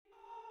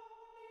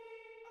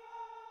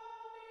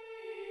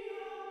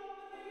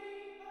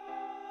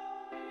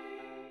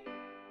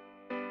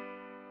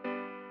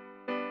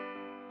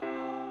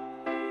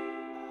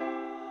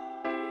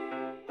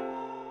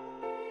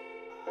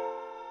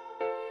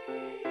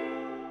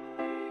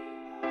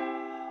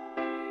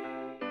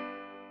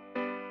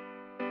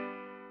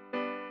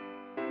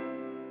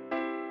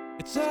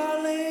It's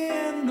early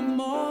in the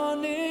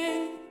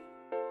morning.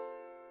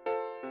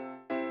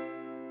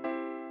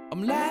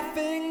 I'm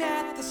laughing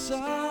at the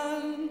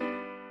sun.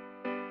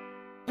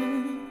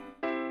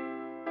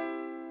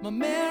 My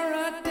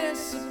mirror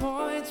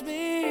disappoints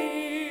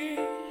me.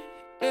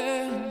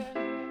 Yeah.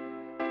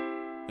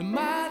 Am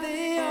I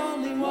the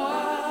only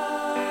one?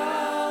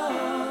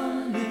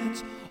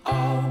 It's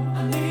all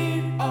I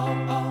need, all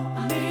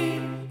I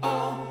need,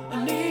 all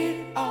I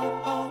need,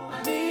 all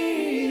I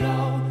need,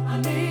 all I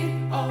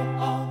need,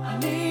 all I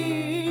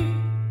need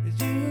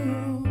is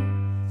you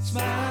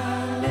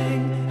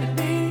smiling at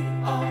me.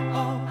 All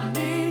I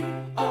need,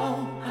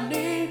 all I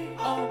need,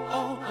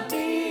 all I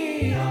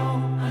need, all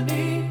I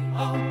need,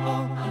 all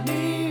I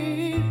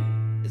need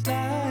is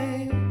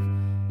life,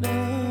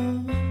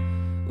 love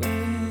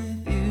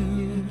with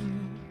you.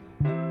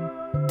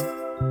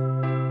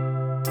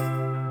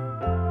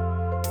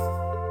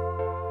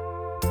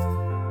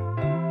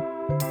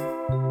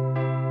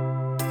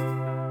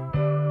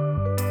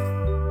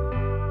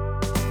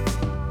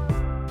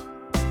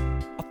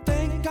 I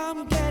think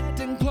I'm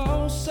getting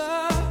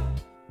closer,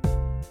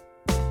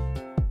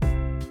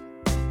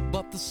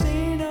 but the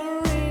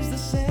scenery's the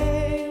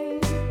same.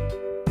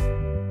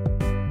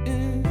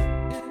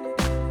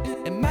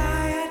 Am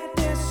I a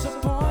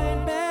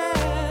disappointment?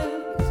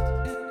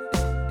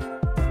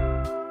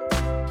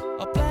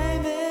 I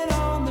blame it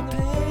on the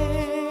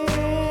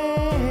pain.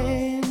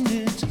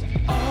 It's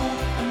all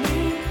I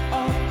need,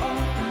 all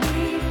I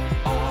need,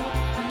 all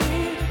I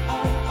need,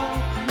 all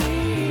I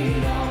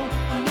need, all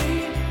I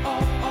need,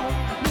 all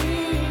I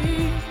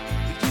need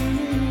is you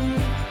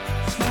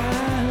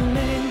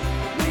smiling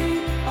at me.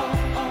 All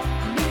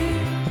I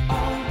need,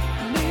 all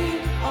I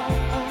need, all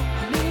I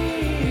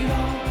need,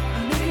 all I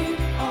need,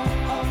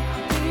 all I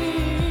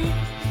need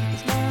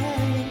is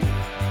life,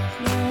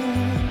 love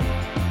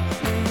with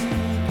you.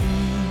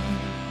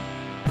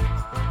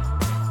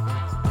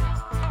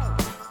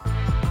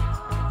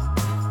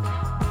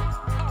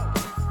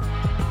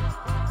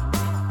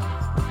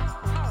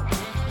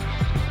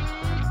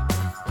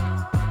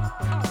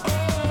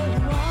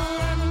 All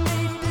I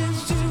need is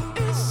you,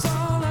 is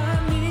all I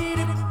need.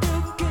 If you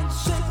can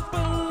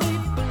simply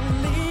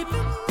believe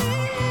in me,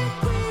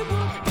 we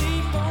will be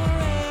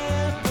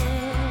forever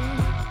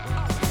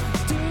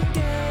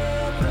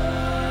together.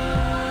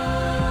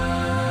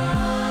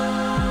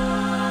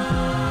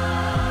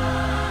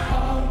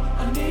 All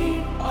I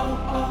need, all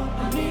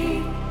I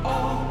need,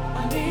 all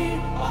I need,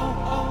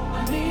 all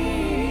I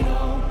need,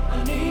 all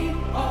I need,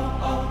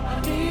 all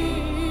I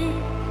need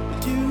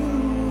is you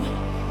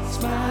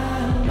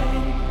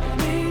smiling at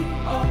me.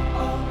 All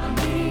I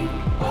need,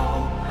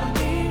 all I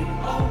need,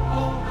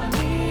 all I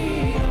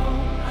need,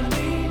 all I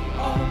need,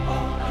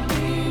 all I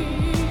need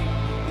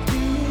is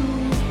you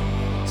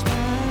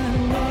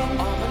smiling.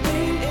 All I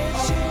need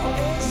is you,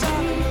 is all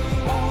I need.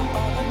 All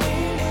I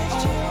need is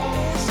you,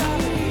 is all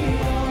I need.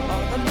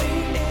 All I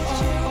need is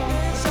you,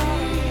 is all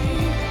I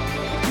need.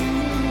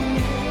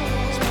 You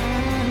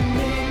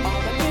smiling. All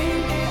I need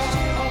is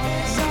you,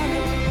 is all I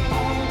need.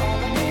 All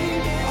I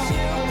need is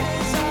you,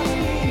 is all I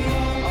need.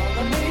 All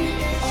I need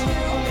is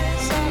you,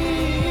 is all I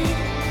need.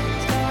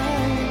 It's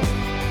life,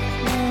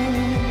 love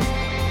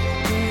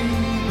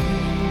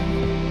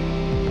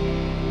with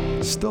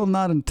you. Still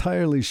not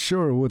entirely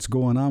sure what's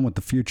going on with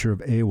the future of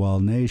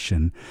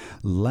Awolnation.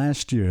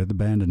 Last year, the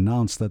band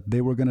announced that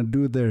they were going to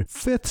do their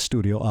fifth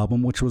studio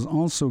album, which was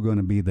also going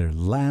to be their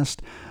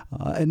last.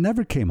 It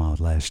never came out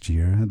last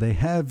year. They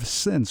have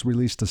since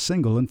released a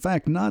single, in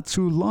fact, not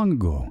too long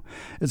ago.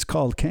 It's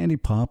called Candy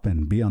Pop,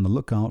 and be on the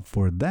lookout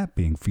for that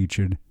being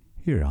featured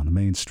here on the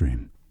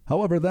mainstream.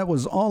 However, that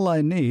was All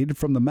I Need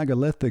from the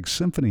Megalithic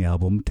Symphony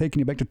album, taking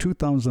you back to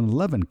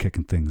 2011,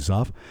 kicking things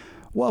off.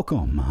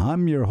 Welcome,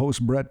 I'm your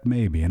host Brett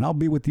Maybe, and I'll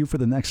be with you for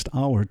the next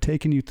hour,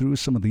 taking you through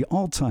some of the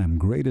all-time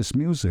greatest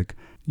music.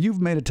 You've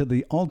made it to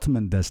the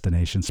ultimate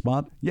destination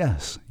spot.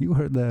 Yes, you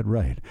heard that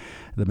right.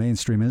 The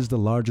Mainstream is the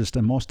largest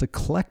and most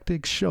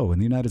eclectic show in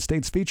the United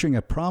States, featuring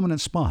a prominent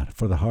spot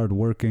for the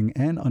hard-working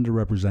and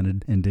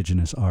underrepresented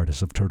indigenous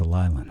artists of Turtle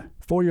Island.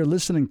 For your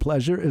listening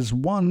pleasure is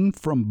one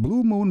from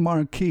Blue Moon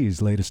Marquee's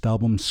latest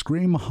album,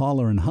 Scream,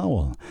 Holler, and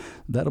Howl.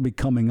 That'll be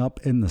coming up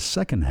in the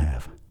second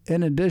half.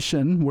 In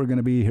addition, we're going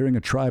to be hearing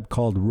a tribe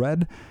called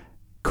Red,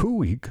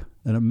 Khu.éex,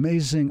 an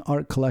amazing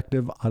art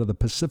collective out of the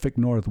Pacific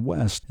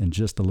Northwest, in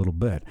just a little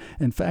bit.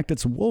 In fact,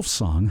 it's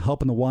Wolfsong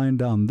helping to wind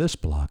down this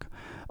block.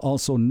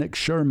 Also, Nick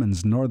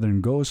Sherman's Northern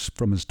Ghosts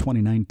from his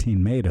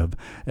 2019 Made Of.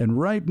 And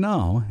right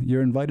now,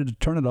 you're invited to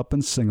turn it up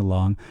and sing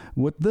along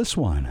with this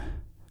one.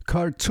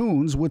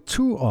 CARRTOONS with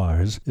 2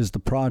 R's is the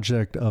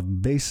project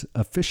of bass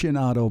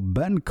aficionado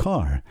Ben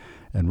Carr.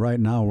 And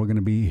right now, we're going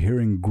to be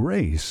hearing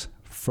Grace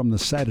from the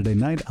Saturday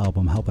Night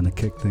album, helping to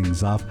kick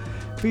things off,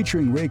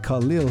 featuring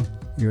Khalil.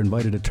 You're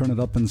invited to turn it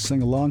up and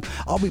sing along.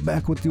 I'll be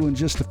back with you in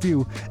just a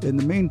few. In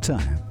the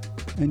meantime,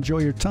 enjoy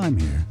your time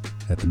here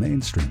at the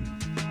Mainstream.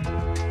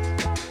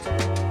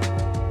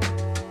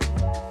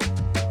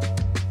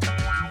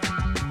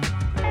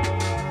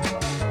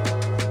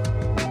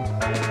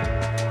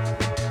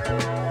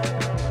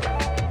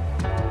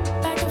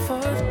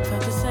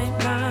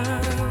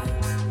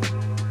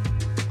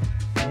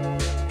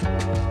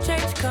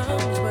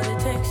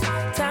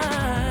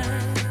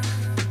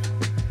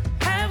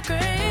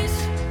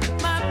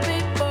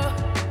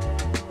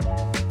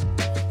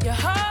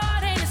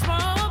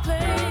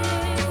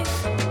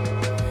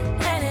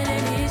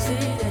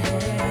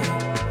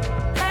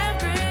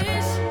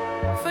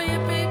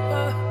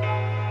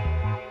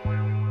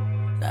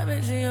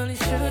 is the only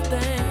sure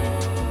thing.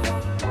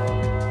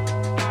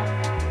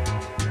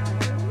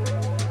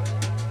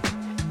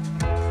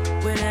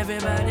 When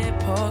everybody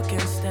poke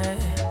instead,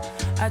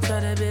 I try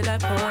to be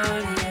like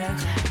Bonet.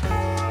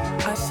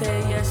 I say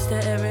yes to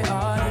every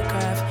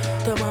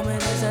autograph. The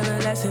moment is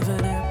everlasting for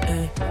them.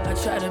 Ay. I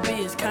try to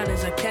be as kind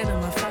as I can to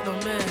my fellow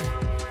men,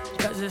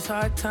 cause it's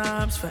hard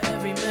times for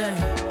every man.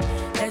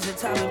 There's a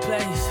time and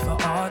place for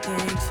all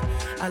things.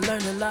 I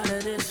learned a lot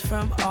of this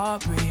from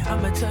Aubrey.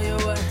 I'ma tell you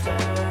what,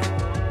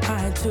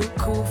 I ain't too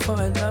cool for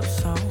a love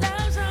song.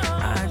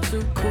 I ain't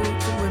too cool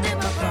to admit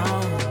my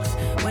wrongs.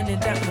 When in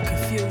doubt, no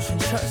confusion,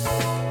 trust.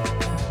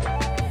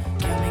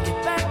 Can we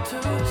get back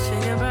to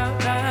singing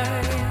about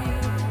life?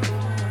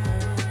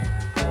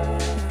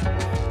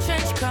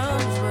 Change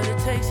comes, but it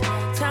takes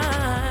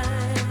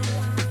time.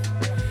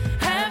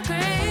 Have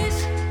grace,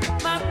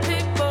 my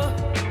people.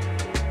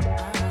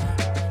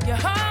 Your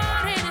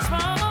heart ain't a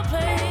small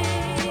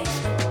place,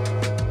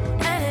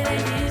 and it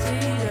ain't easy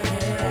to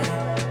get.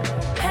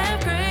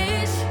 Have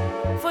grace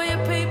for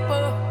your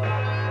people.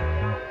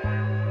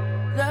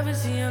 Love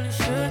is the only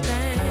sure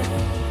thing.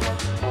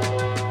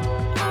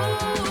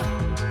 Ooh.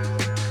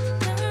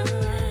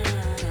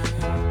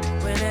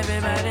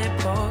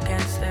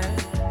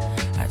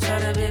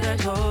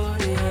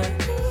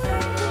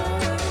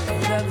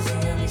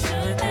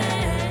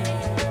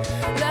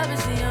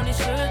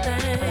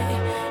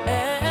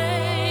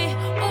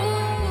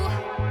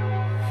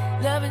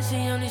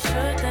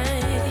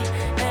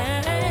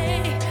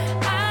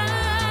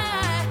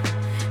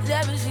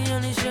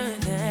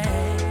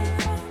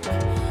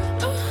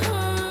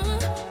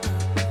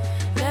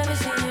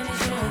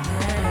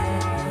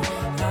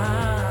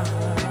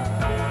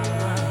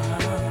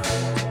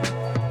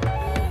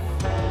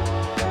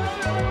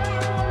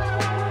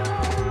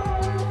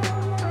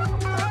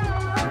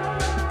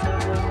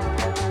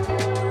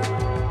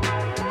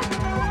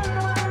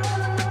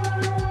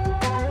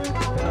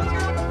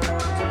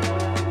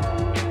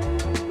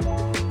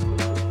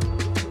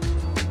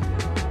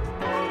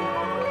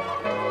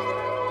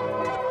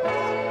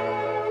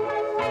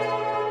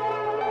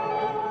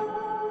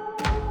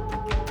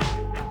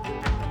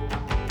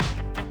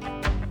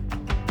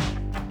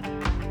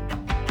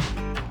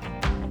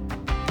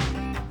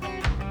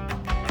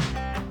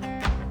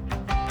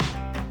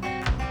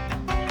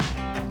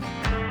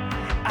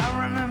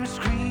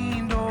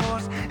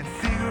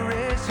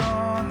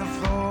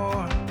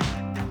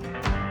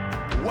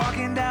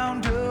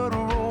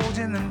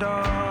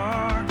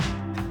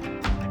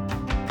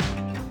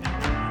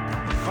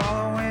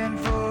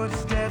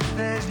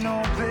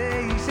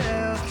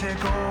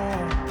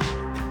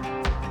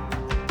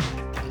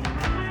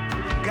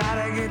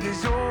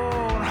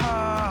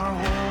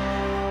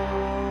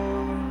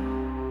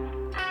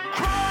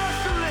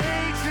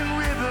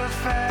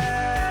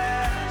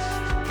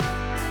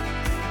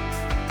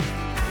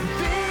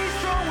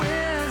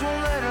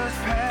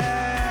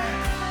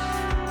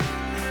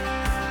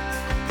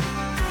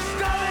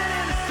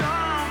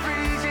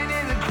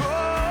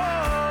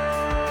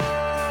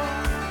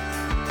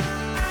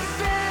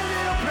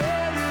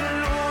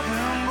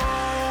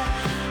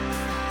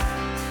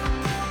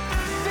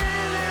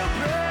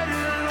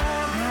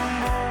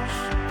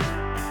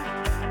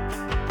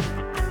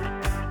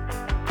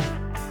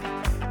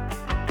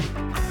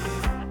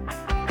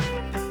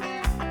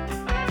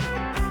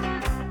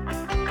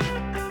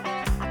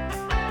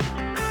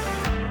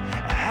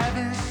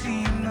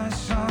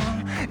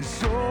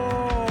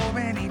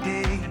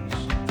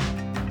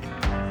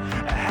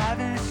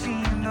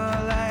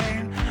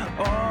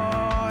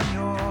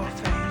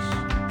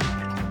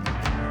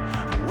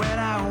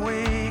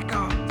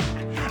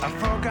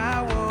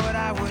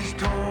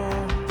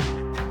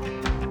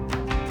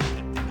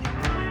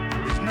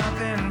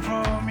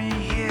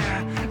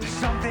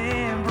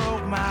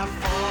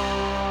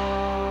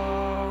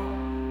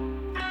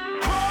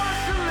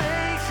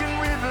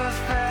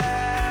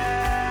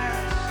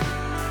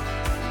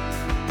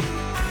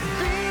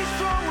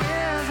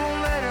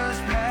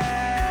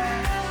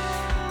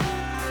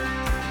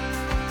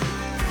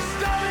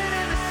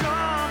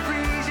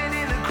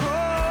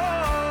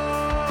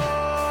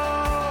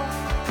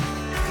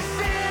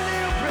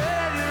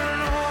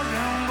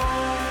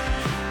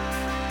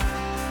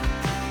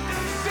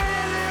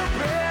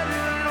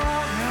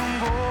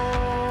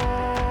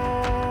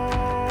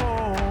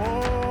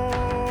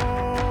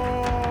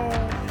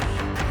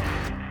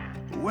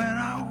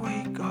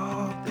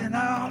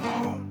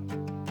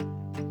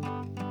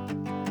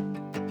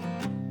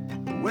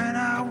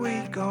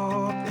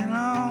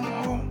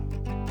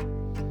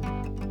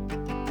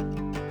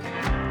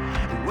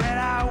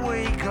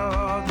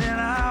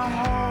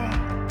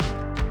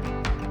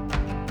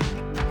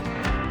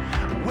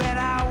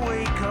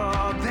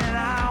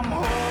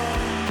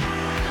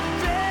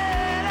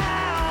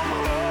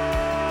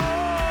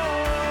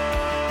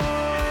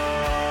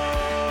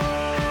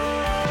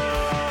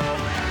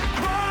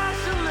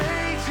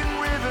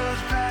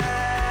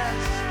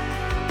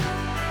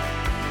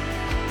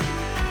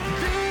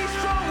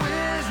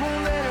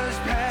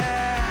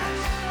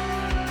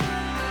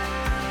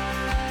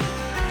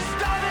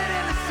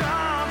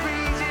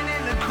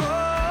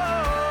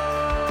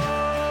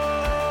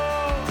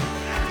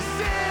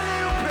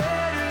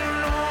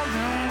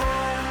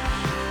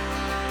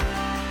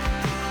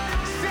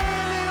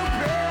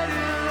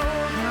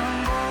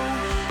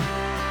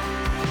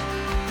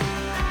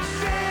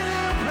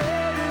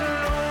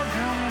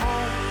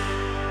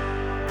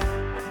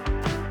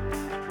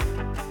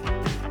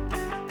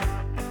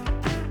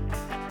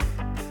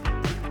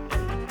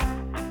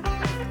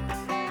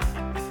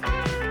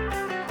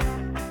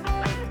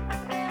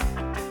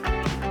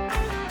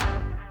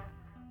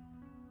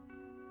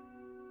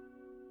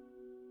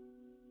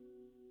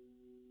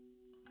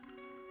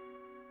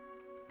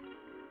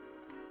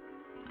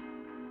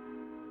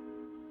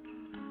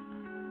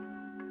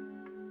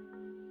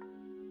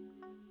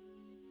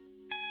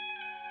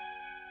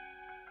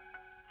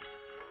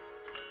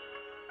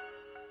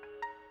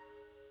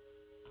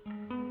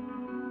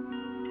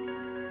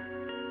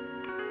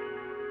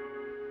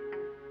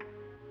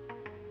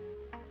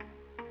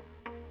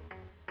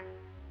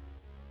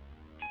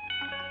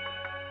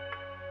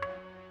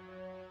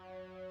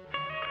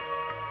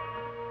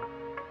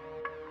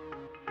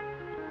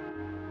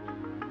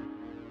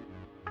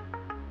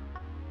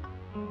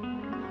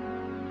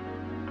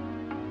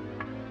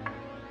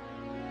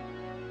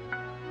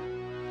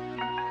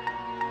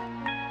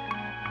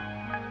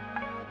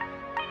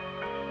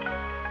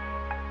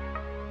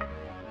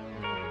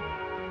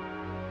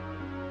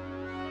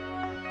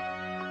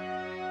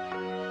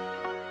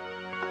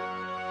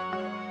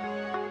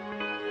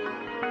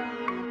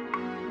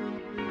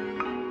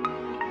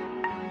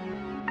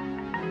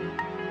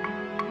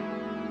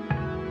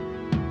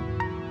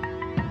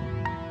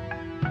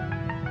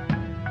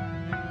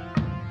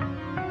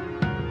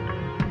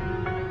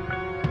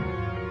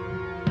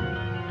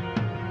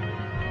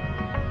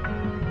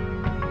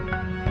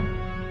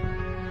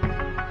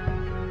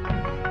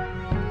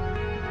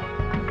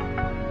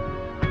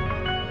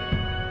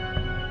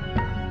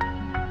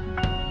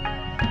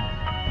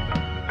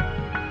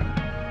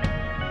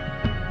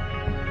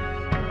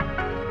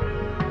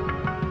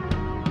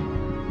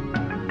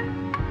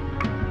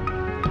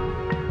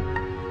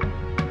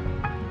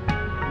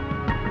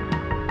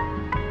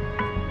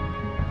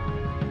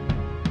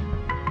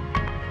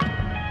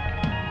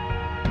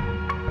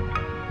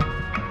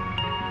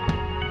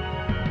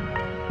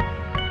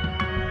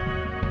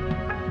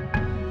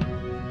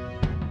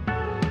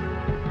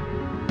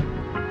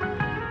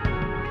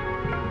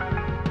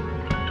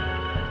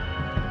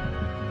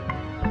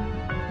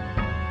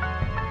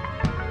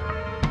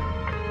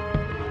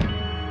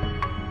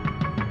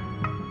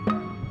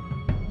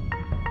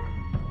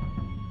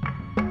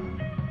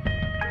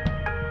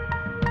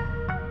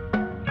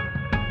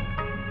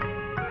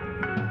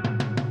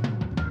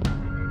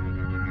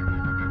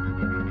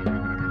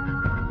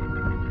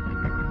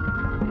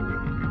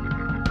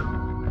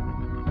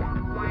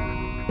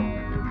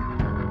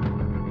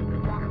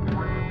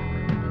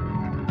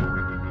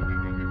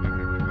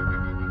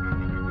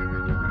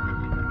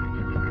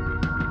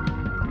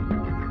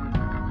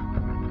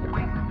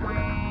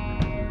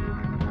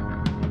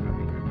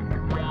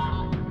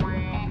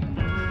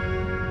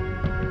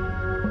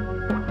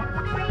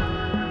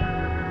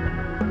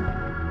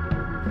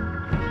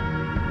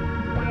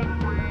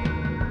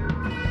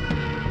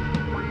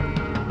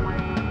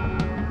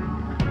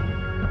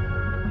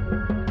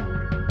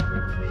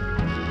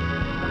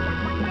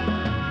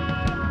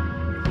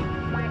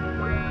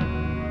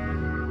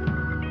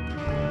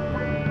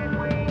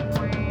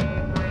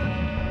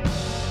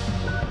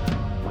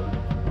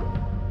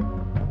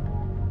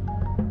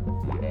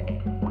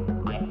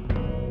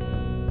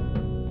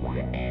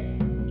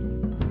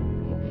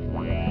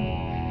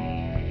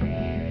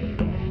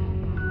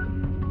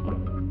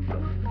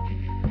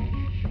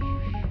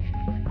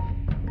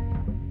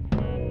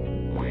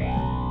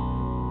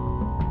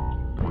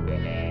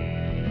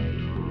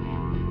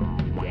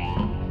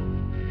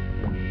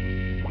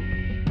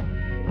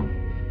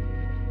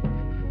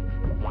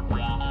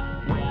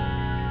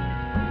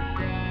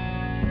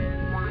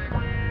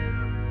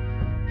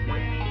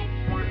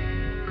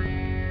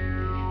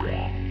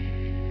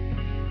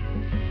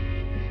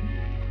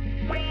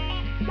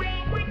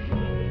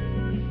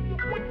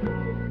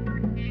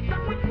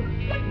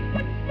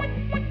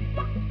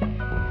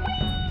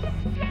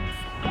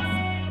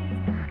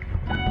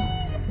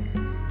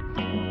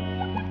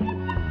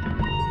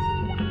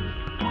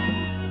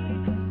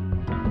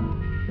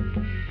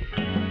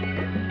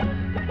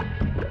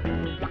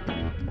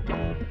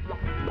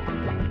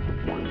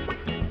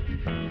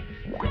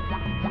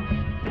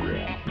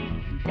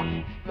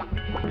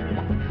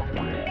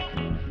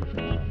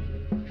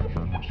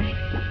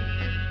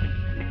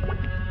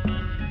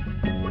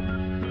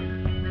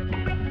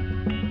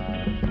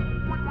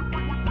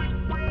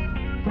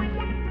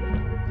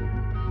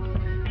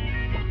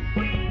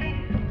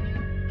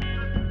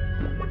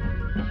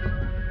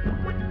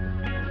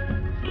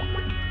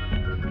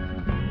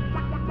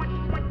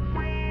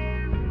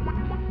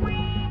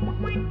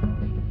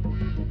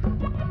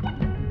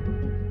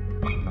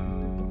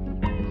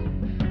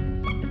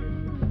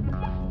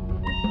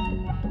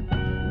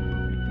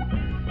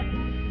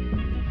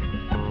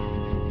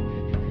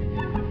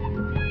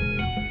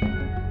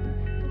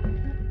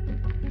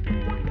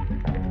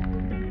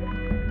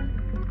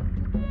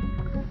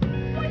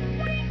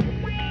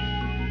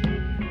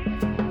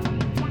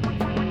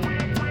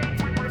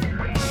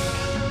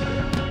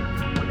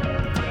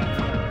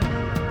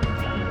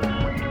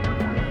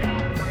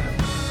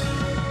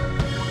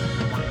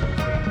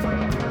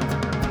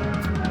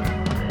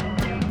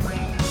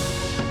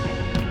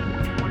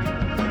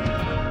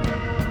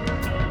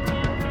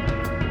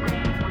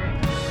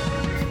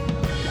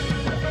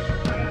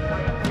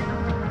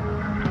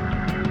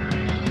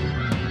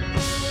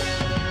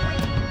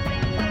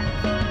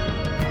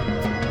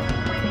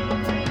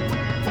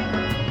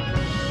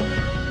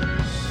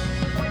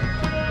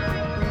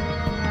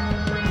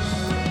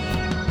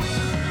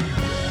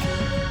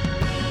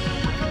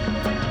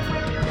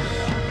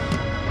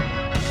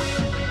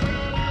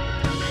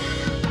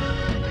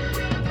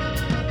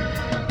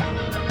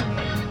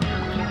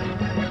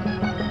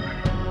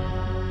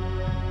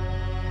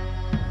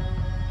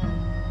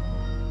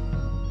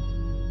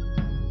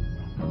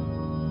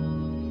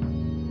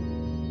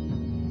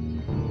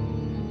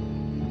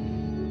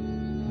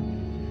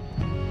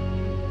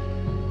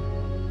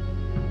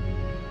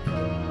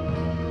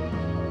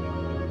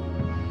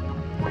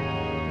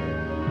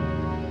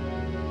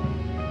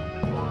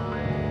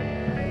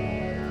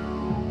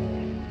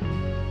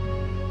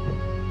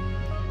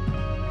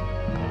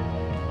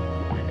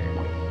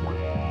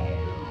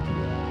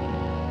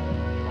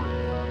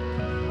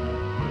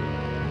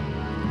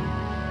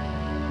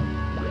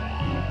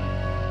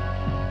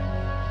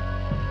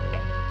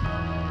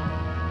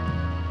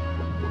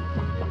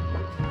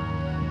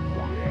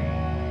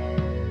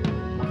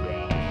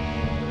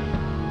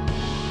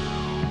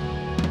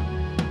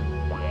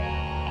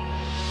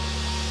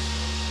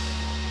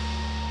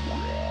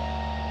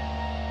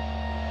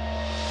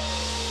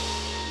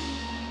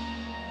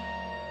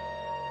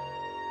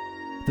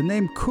 The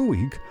name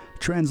Khu.éex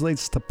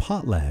translates to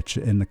potlatch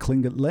in the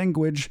Tlingit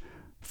language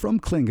from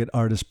Tlingit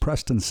artist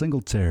Preston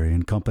Singletary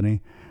and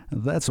Company.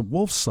 That's a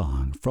wolf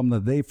song from the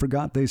They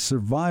Forgot They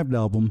Survived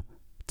album,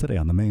 today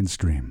on the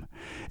mainstream.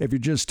 If you're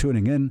just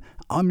tuning in,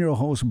 I'm your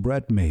host,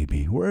 Brett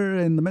Maybe. We're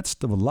in the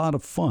midst of a lot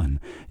of fun.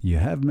 You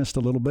have missed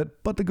a little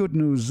bit, but the good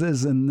news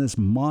is in this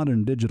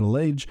modern digital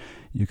age,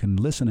 you can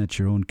listen at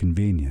your own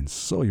convenience.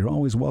 So you're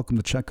always welcome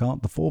to check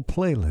out the full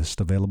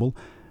playlist available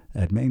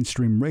at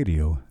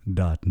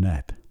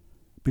mainstreamradio.net.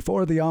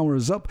 Before the hour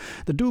is up,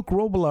 the Duke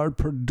Robillard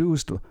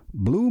produced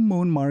Blue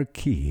Moon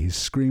Marquee's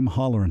Scream,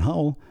 Holler, and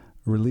Howl,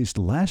 released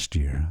last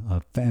year,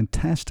 a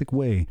fantastic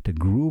way to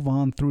groove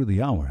on through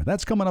the hour.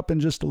 That's coming up in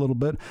just a little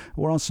bit.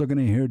 We're also going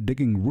to hear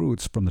Digging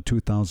Roots from the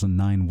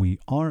 2009 We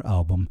Are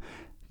album.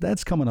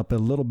 That's coming up a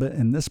little bit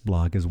in this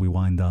blog as we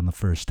wind down the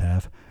first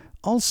half.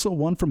 Also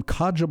one from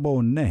Kadhja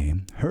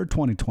Bonet, her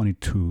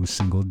 2022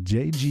 single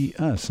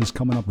JGS is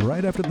coming up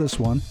right after this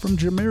one from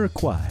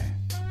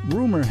Jamiroquai.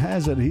 Rumor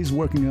has it he's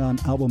working on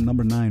album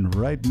number 9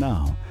 right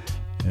now.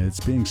 It's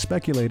being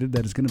speculated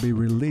that it's going to be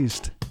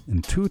released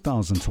in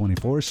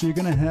 2024, so you're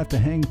going to have to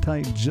hang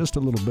tight just a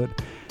little bit.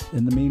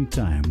 In the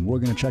meantime, we're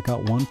going to check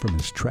out one from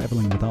his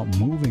Traveling Without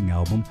Moving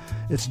album.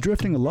 It's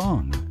Drifting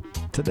Along,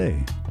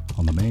 today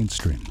on the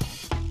mainstream.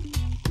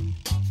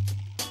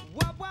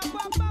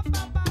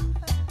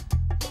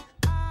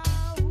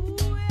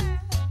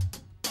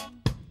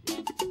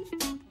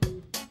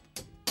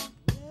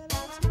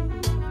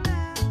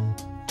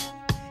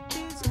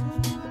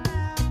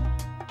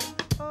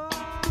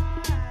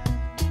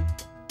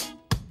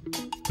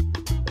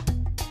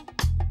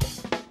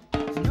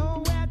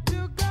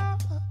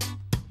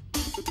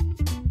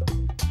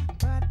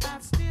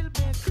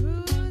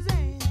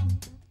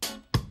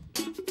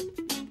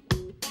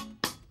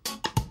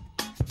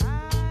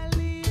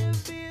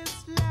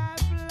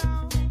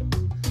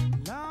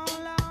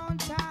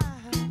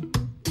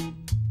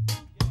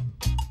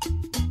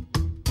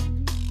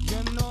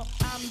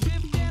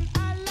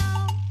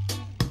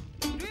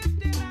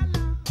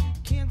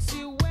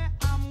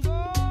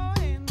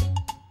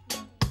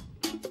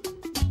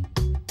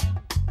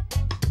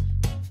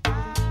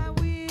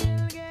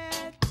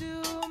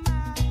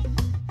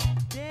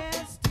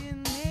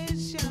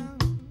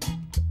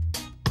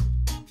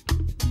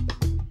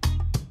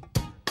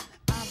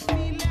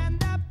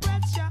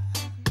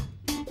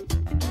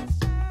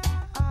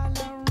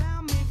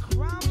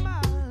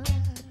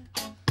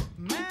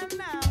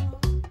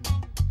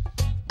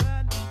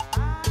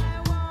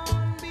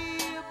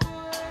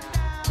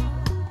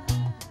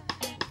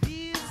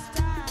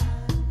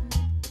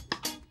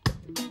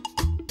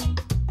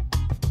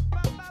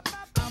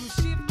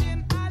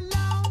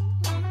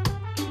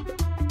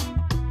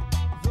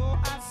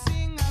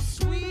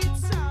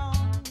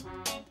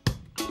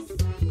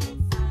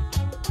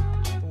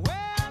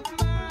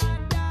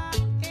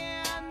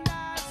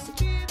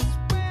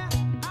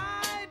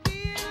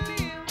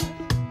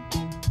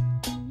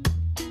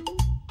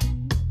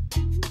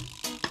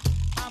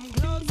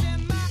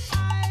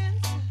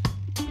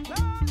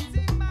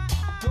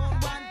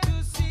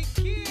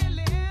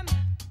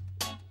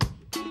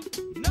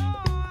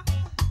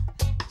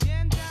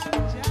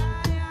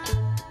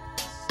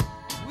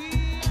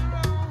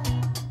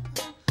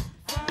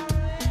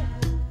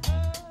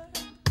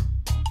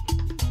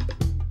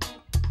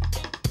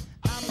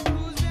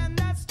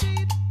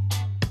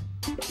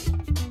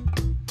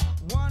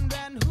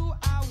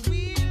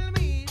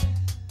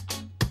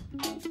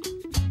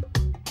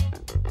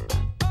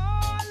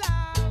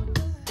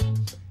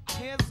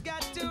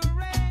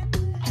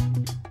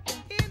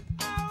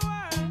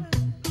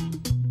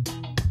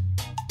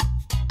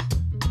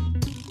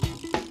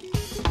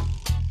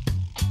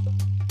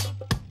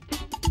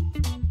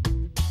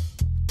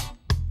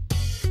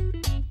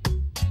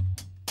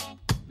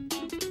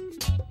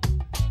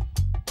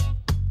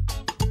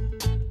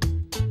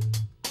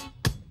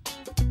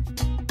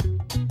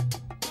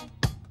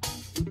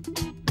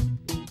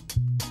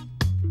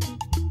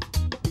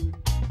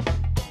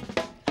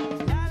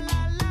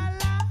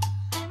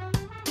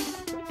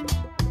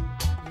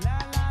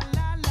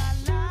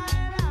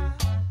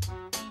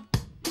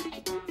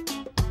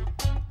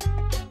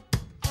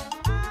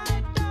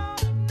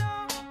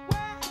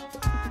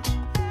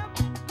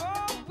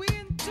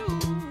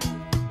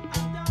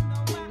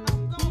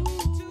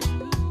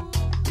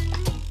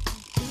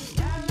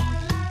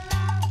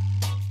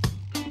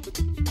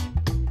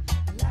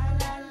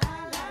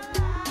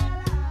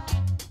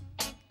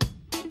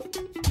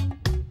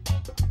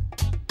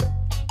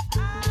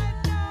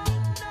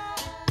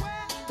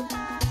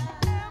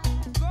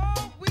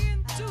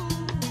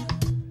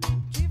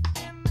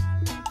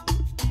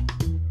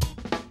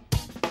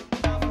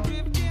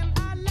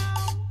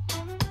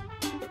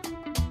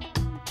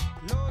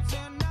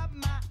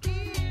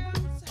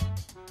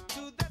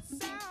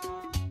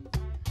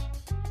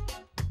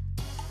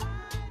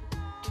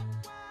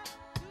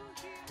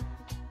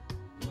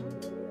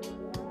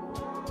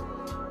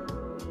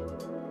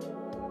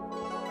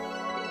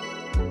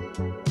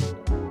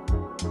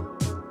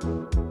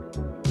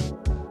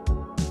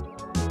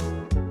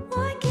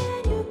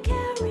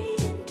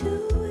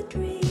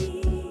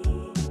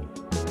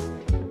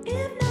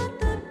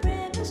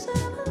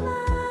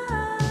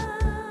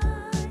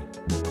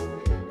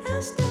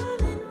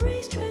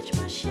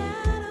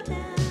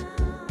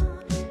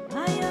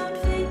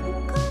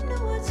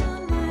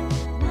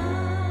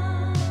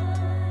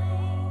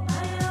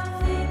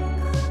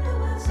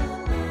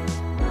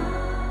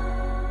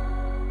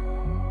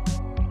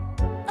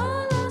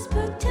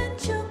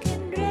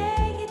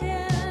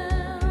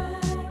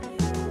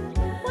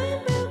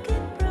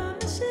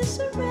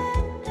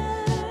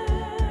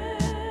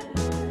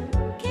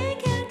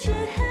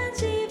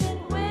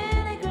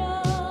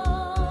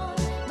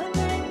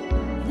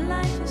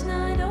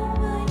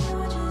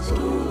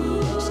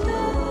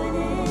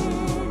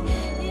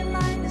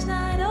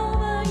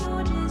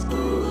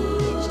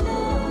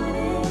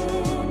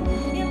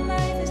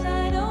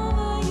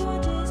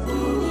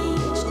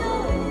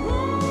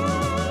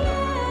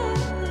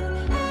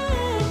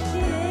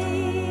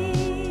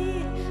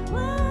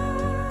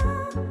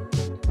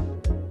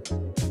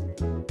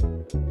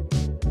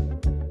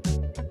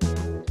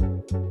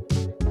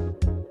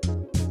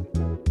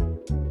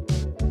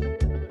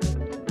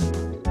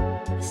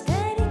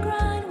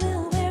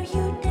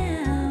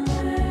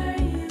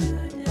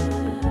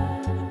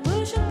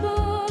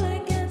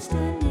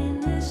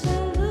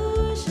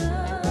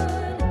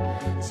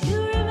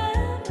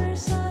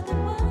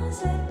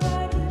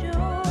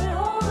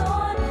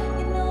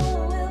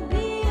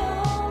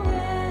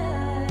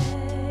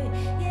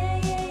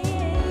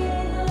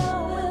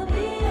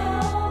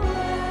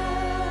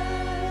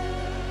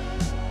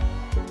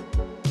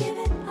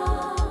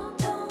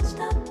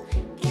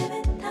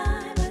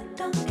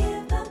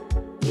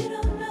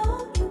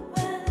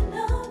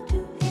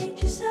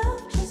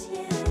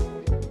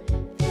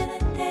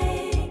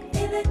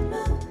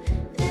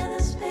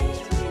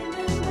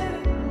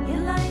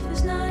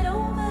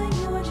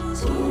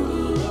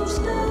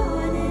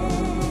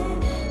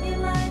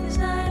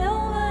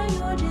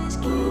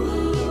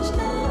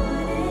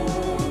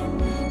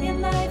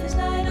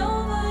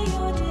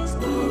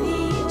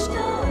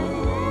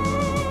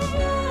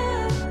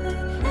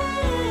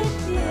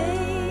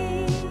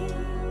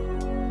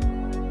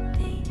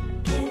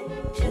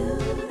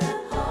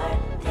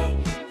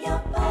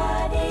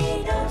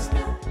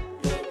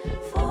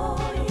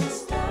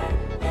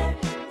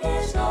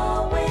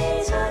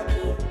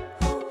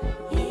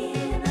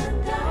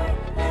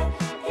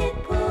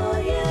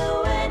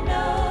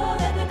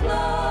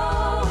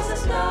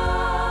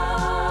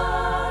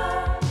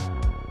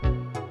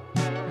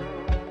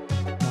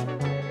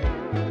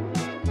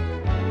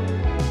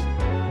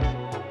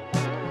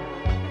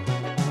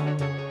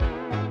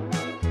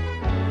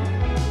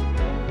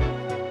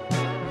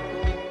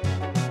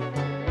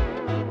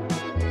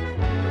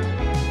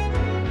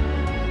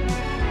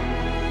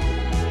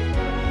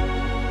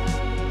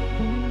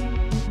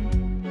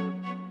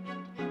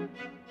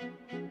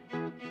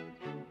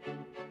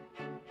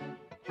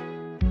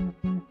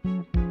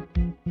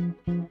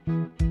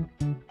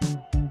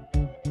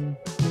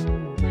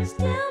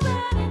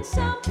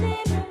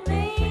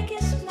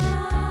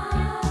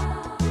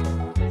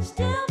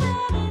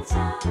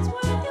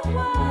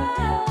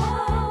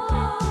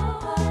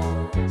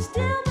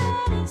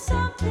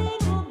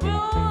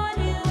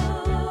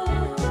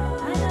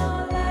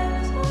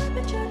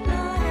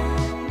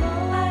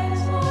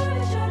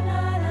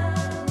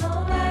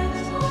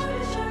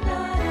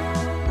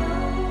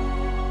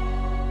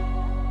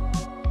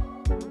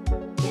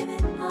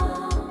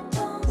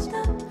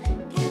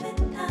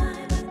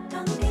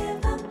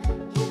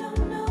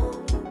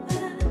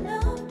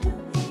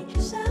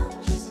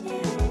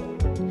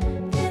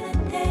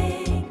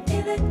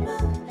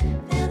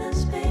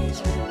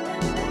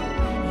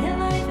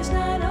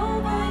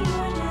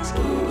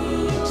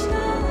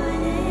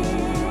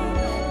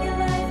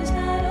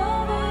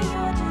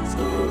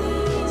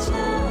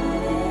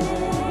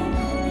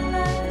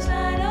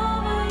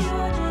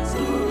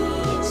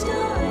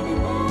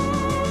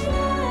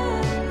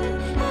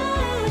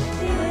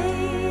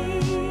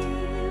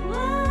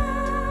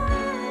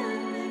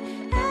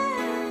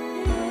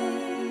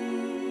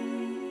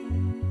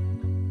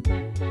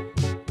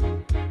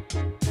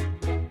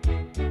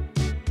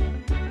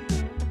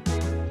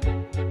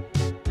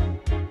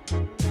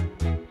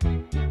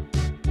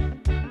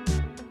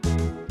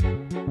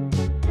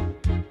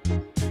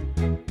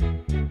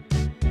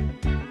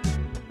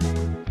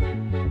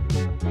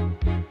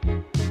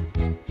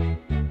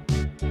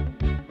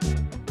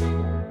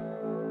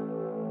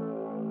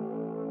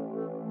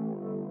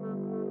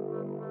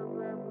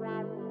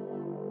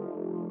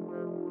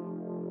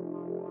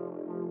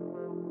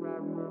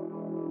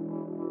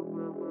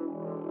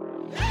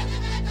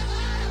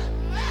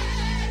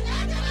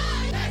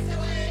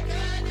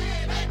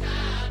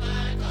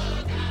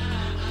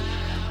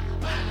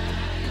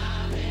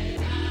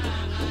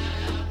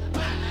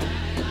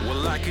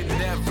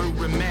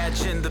 never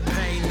imagined the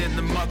pain in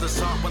the mother's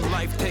heart when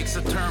life takes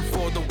a turn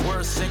for the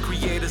worse and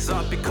creator's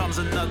art becomes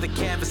another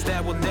canvas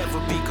that will never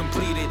be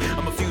completed.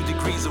 I'm a few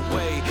degrees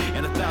away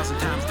and 1,000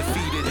 times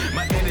defeated.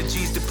 My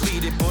energy's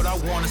depleted, but I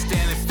wanna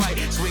stand and fight,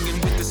 swinging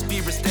with the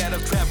spirits that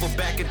have traveled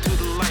back into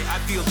the light. I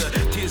feel the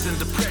tears and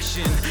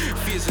depression,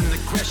 fears and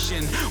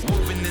aggression,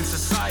 woven in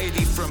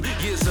society from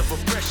years of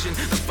oppression.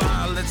 The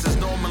violence is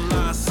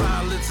normalized,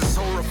 silence is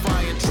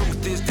horrifying,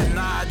 truth is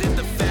denied, and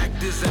the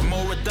fact is that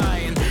more are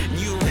dying.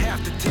 You don't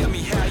have to tell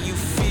me how you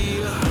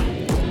feel,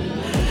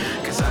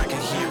 'cause I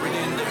can hear it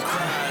in their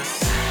cries.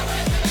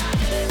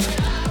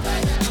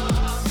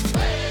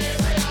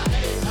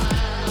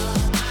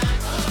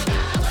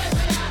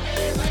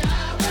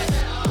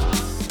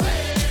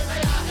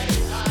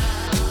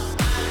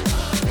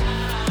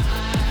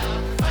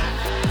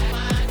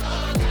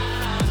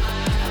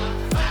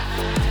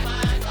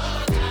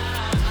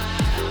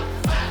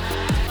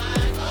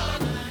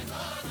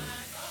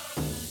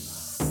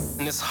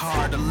 It's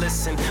hard to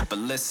listen, but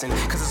listen,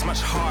 cause it's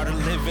much harder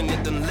living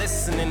it than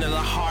listening to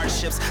the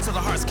hardships. So the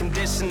heart's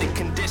conditioned, they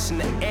condition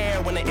the air.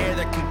 When the air,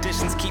 their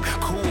conditions keep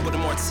cool, but the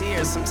more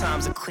tears,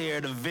 sometimes it clear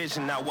the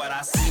vision. Now what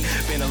I see,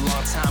 been a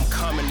long time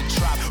coming to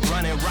drop,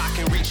 running,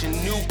 rocking, reaching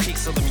new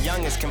peaks, so them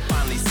youngins can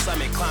finally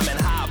summit, climbing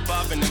high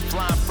above and then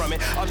flying from it,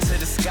 up to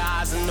the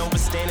skies and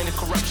overstanding the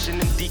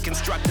corruption and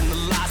deconstructing the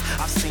lies.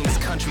 I've seen this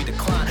country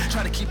decline,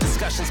 try to keep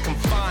discussions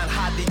confined,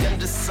 hide the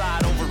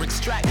underside, over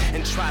extract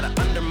and try to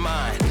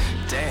undermine.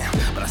 Damn,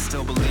 but I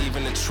still believe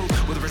in the truth.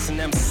 Whether it's an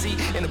MC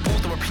in the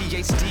booth or a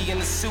PhD in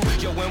the suit.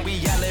 Yo, when we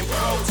yell and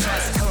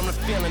protest, tell them the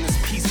feeling is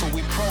peaceful.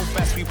 We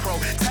profess, we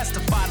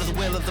testify to the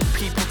will of the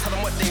people. Tell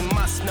them what they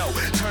must know.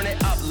 Turn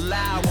it up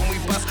loud when we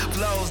bust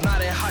flows,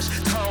 not in hushed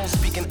tones.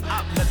 Speaking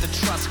up, let the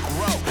trust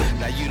grow.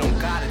 Now you don't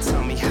gotta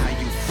tell me how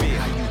you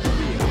feel.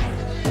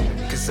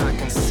 Cause I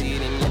can see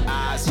it in your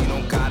eyes. You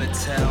don't gotta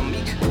tell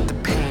me that the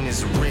pain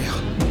is real.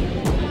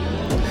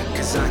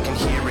 Cause I can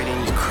hear it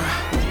in your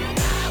cry.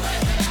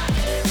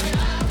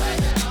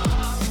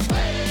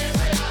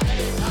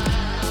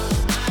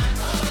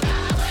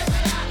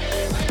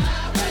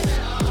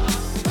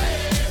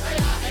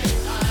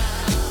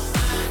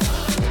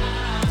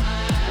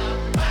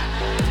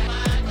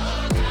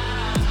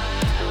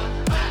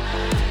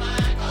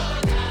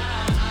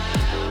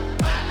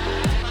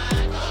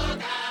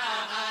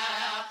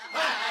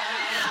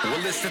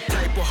 It's the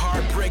type of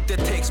heartbreak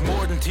that takes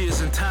more than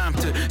tears and time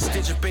to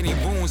stitch up any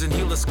wounds and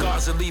heal the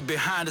scars that leave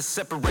behind a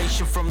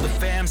separation from the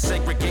fam,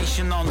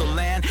 segregation on the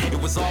land. It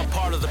was all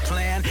part of the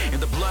plan,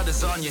 and the blood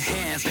is on your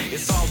hands.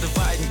 It's all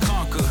divide and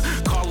conquer,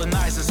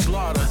 colonize and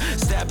slaughter,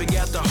 stabbing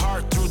at the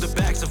heart through the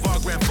backs of our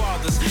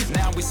grandfathers.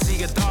 Now we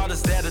see our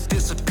daughters that are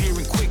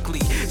disappearing quickly.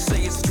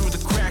 Say it's through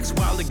the cracks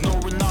while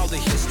ignoring all the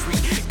history.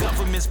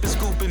 Government's been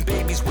scooping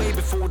babies way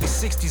before the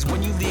 60s.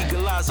 When you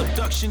legalize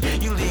abduction,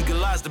 you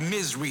legalize the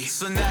misery.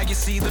 So now you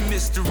see the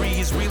mystery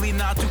is really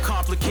not too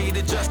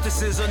complicated.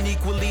 Justice is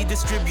unequally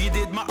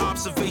distributed. My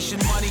observation,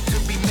 money to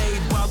be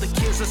made while the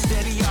kids are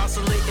steady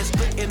oscillating.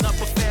 Splitting up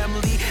a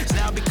family is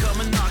now become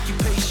an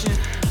occupation,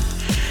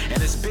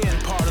 and it's been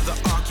part of the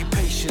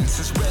occupation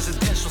since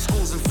residential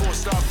schools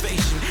enforced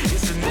starvation.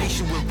 It's a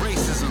nation with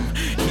racism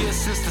here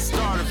since the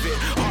start of it.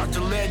 Hard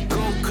to let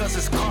go cause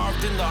it's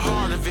carved in the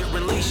heart of it.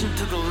 Relation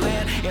to the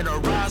land and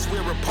our eyes,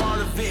 we're a part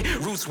of it.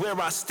 Roots where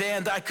I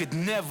stand, I could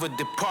never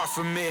depart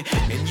from it.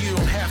 And you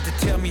don't have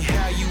to tell me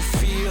how you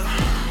feel,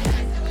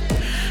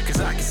 cause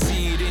I can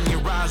see it in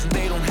your eyes, and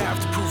they don't have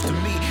to prove to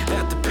me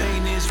that the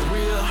pain is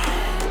real,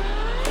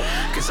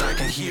 cause I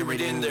can hear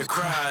it in their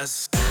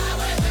cries.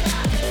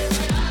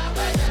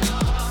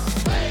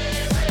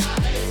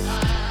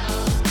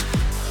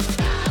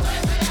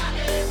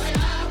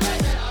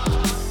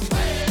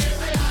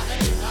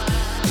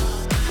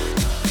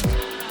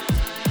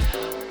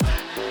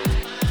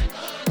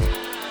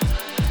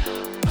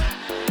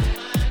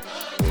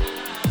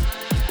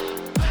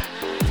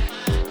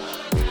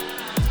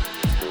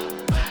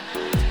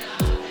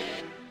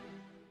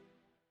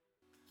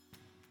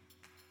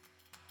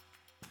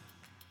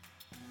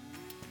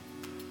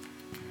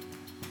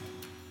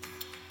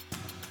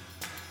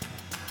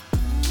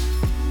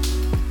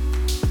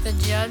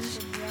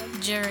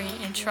 Jury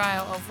and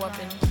trial of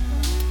weapons.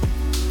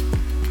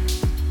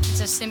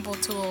 It's a simple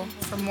tool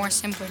for more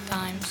simpler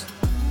times.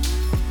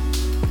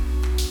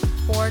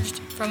 Forged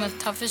from the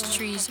toughest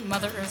trees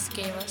Mother Earth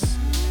gave us.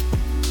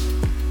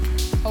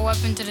 A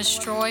weapon to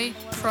destroy,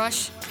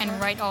 crush, and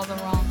right all the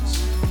wrongs.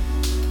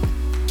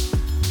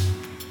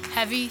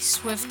 Heavy,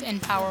 swift,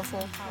 and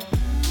powerful.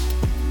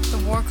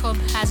 The War Club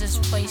has its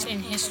place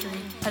in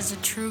history as a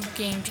true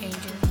game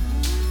changer.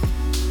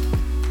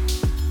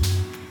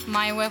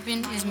 My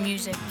weapon is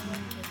music.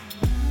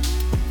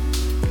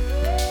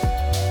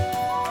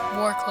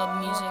 War Club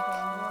music.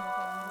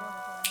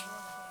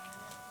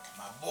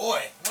 My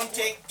boy, one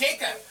take,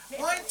 take it.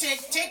 One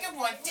take, take it,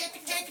 one take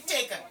it, take it,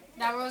 take it.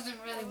 That wasn't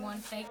really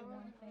one take.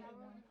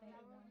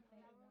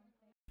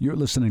 You're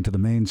listening to The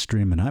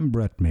Mainstream, and I'm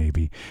Brett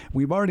Maybe.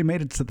 We've already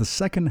made it to the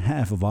second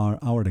half of our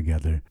hour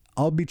together.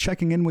 I'll be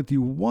checking in with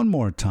you one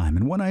more time,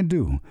 and when I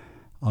do,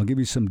 I'll give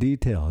you some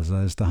details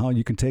as to how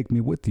you can take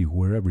me with you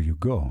wherever you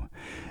go.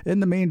 In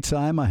the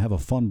meantime, I have a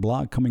fun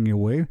block coming your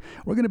way.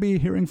 We're going to be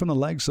hearing from the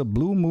likes of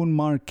Blue Moon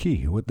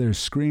Marquee with their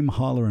Scream,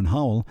 Holler, and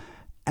Howl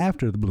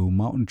after the Blue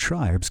Mountain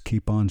Tribes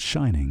Keep on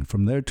Shining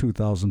from their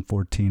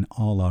 2014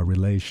 All Our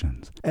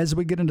Relations. As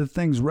we get into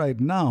things right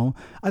now,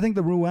 I think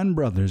the Ruen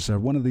brothers are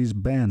one of these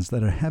bands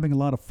that are having a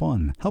lot of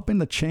fun, helping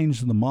to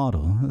change the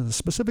model,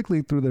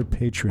 specifically through their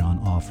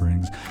Patreon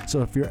offerings.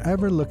 So if you're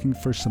ever looking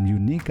for some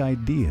unique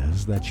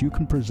ideas that you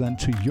can present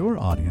to your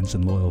audience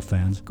and loyal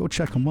fans, go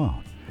check them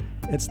out.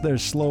 It's their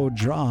slow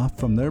draw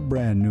from their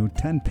brand new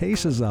 10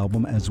 Paces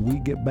album as we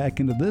get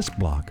back into this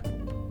block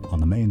on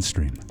The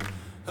Mainstream.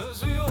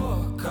 As we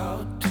walk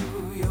out to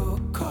your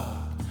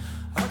car,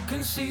 I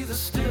can see the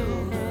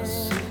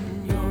stillness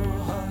in your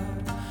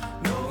heart,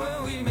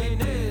 knowing we may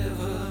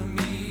never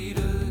meet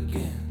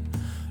again,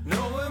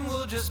 knowing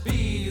we'll just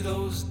be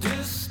those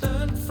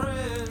distant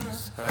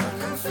friends. I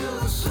can feel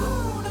the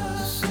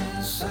slowness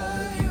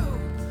inside you,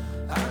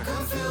 I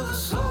can feel the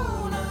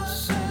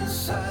slowness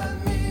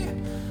inside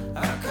me,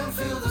 I can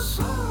feel the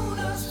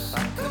slowness,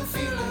 I can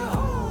feel it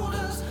hold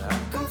us, I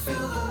can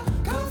feel the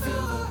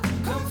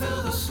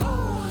slow.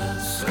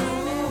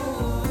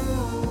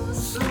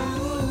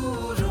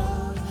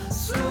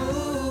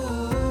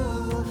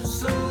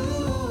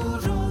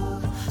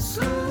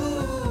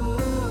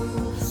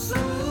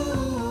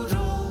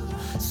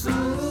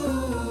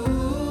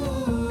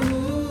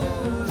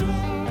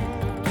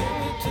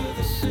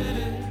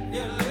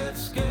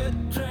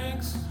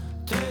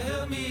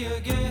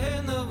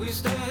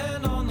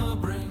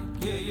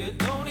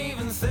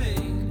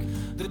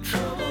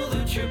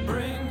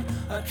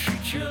 I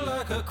treat you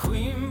like a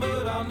queen,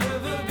 but I'll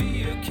never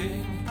be a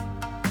king.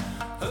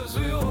 As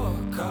we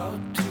walk out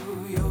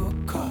to your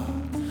car,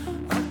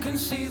 I can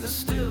see the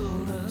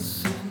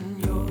stillness in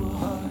your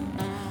heart,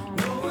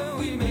 knowing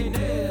we may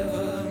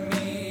never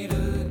meet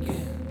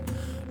again,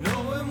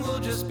 knowing we'll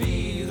just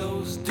be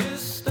those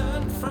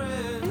distant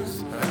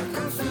friends. I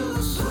can feel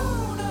the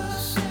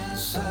slowness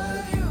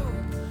inside you,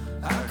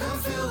 I can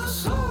feel the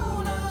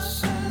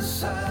slowness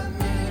inside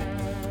me,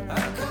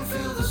 I can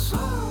feel the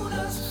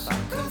slowness, I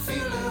can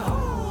feel it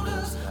hold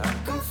us, I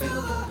can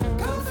feel the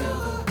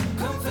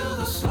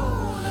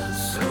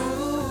slowness.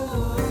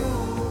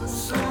 Slow,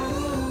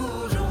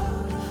 slow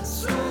down,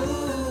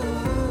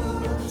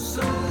 slow,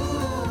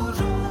 slow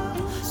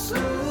down,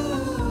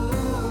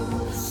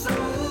 slow,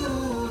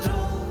 slow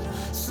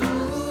down, slow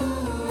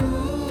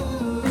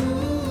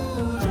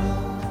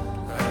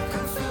down. I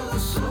can feel the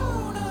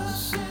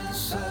slowness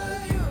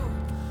inside you,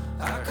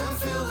 I can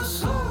feel the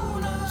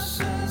slowness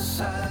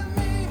inside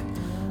me,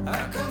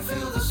 I can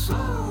feel the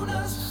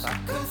slowness, I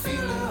can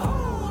feel it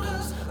hold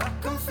us, I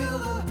can feel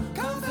the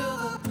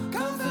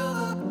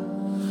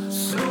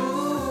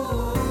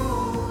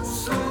slow,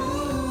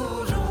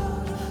 slow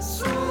down,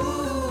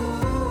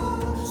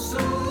 slow,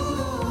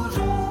 slow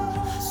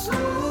down,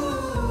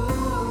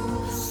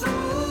 slow,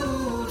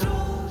 slow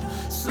down,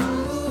 slow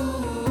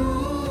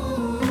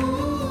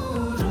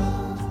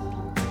down.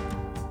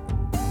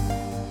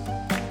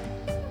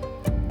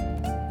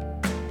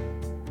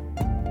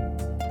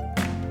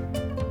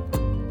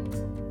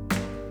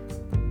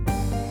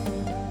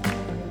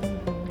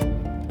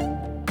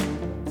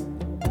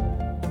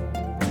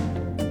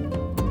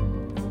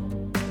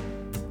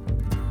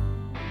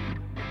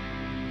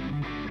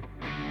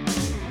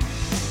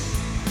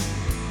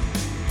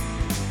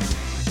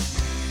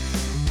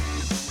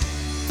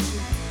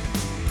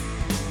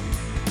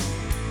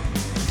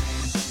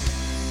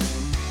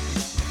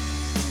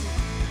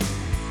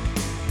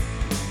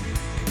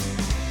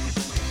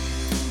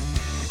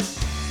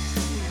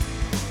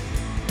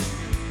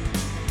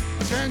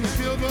 Can you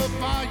feel the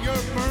fire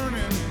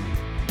burning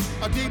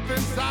deep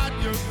inside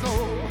your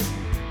soul?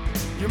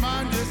 Your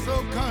mind is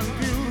so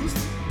confused,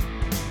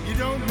 you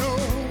don't know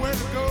where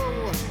to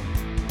go.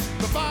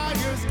 The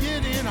fire's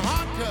getting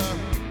hotter,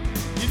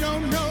 you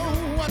don't know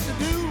what to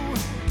do.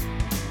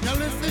 Now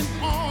listen,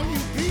 all you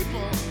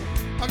people,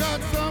 I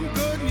got some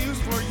good news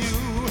for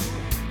you.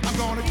 I'm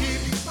gonna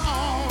keep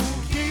on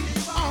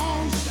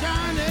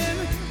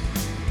shining.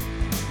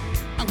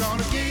 I'm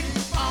gonna keep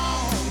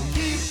on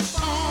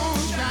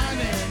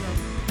shining.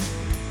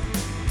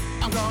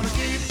 I'm gonna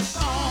keep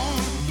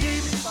on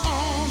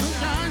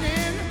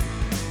shining.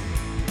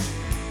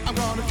 I'm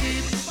gonna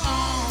keep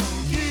on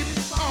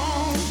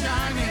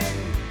shining.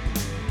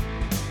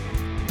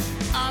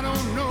 I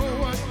don't know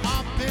what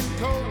I've been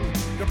told.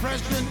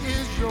 Depression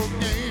is your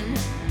game.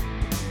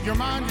 Your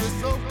mind is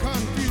so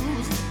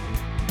confused,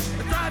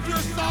 it drives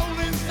your soul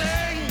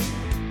insane.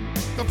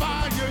 The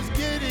fire's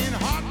getting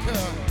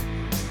hotter.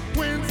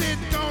 When's it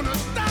gonna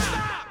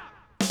stop?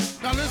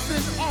 Now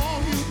listen,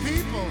 all you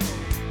people,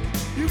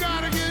 you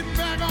gotta get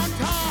back on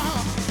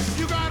top.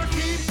 You gotta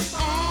keep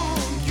on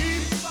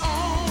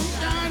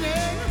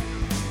shining.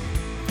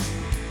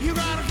 You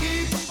gotta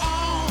keep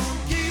on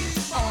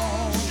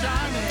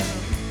shining.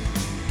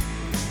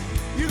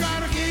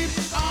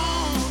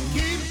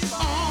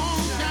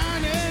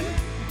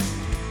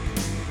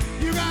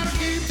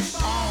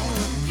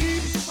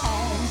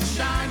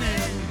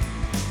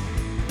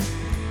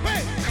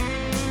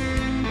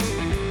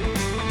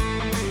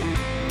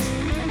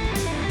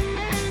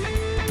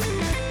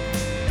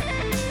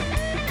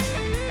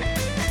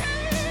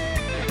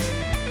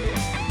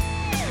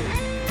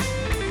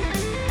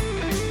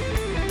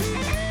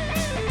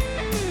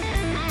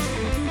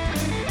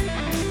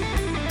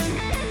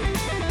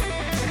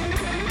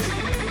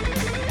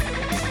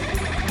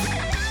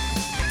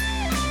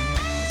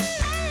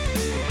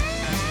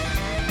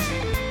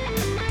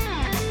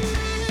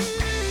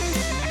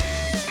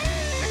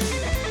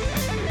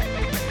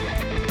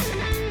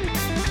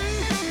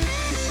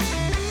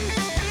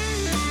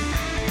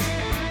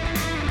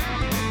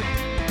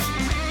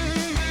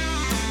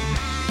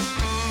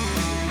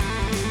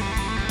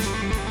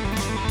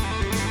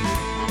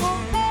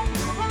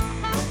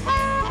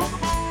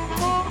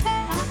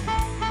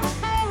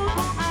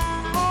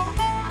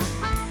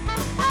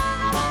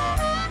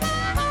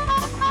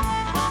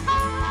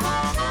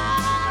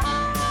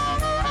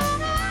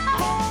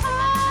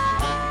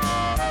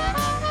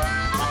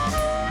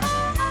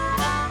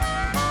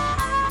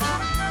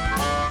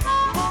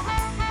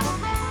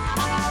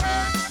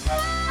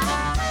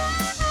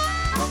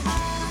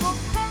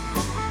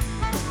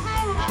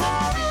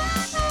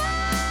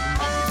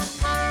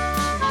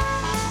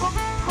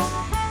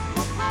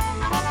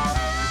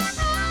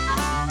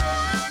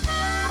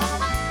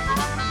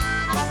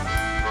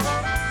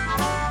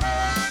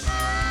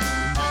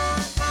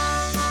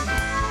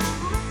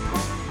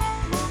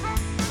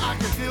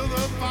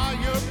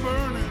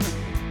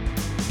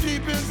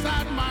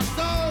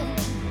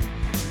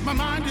 My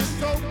mind is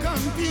so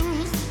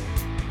confused,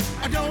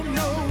 I don't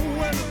know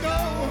where to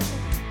go.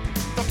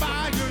 The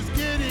fire's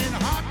getting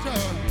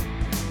hotter,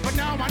 but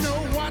now I know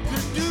what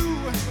to do.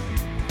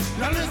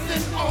 Now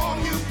listen, all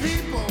you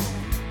people,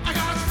 I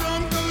got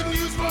some good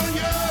news for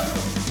you.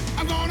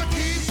 I'm gonna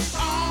keep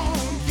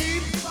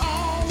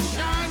on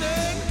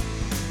shining.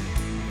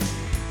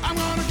 I'm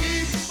gonna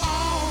keep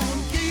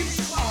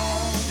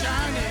on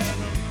shining.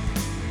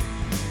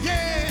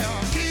 Yeah,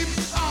 keep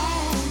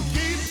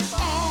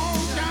on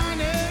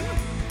shining.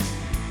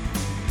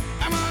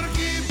 I'm gonna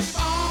keep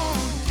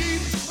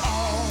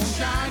on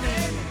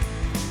shining.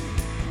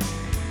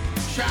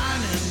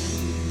 Shining.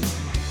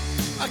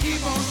 I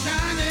keep on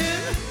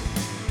shining.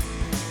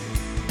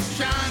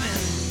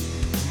 Shining.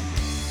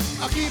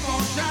 I keep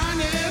on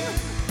shining.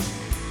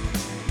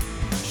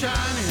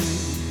 Shining.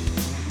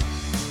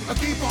 I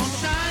keep on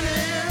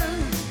shining.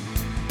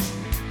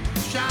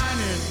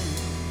 Shining.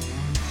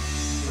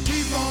 I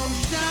keep on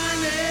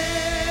shining.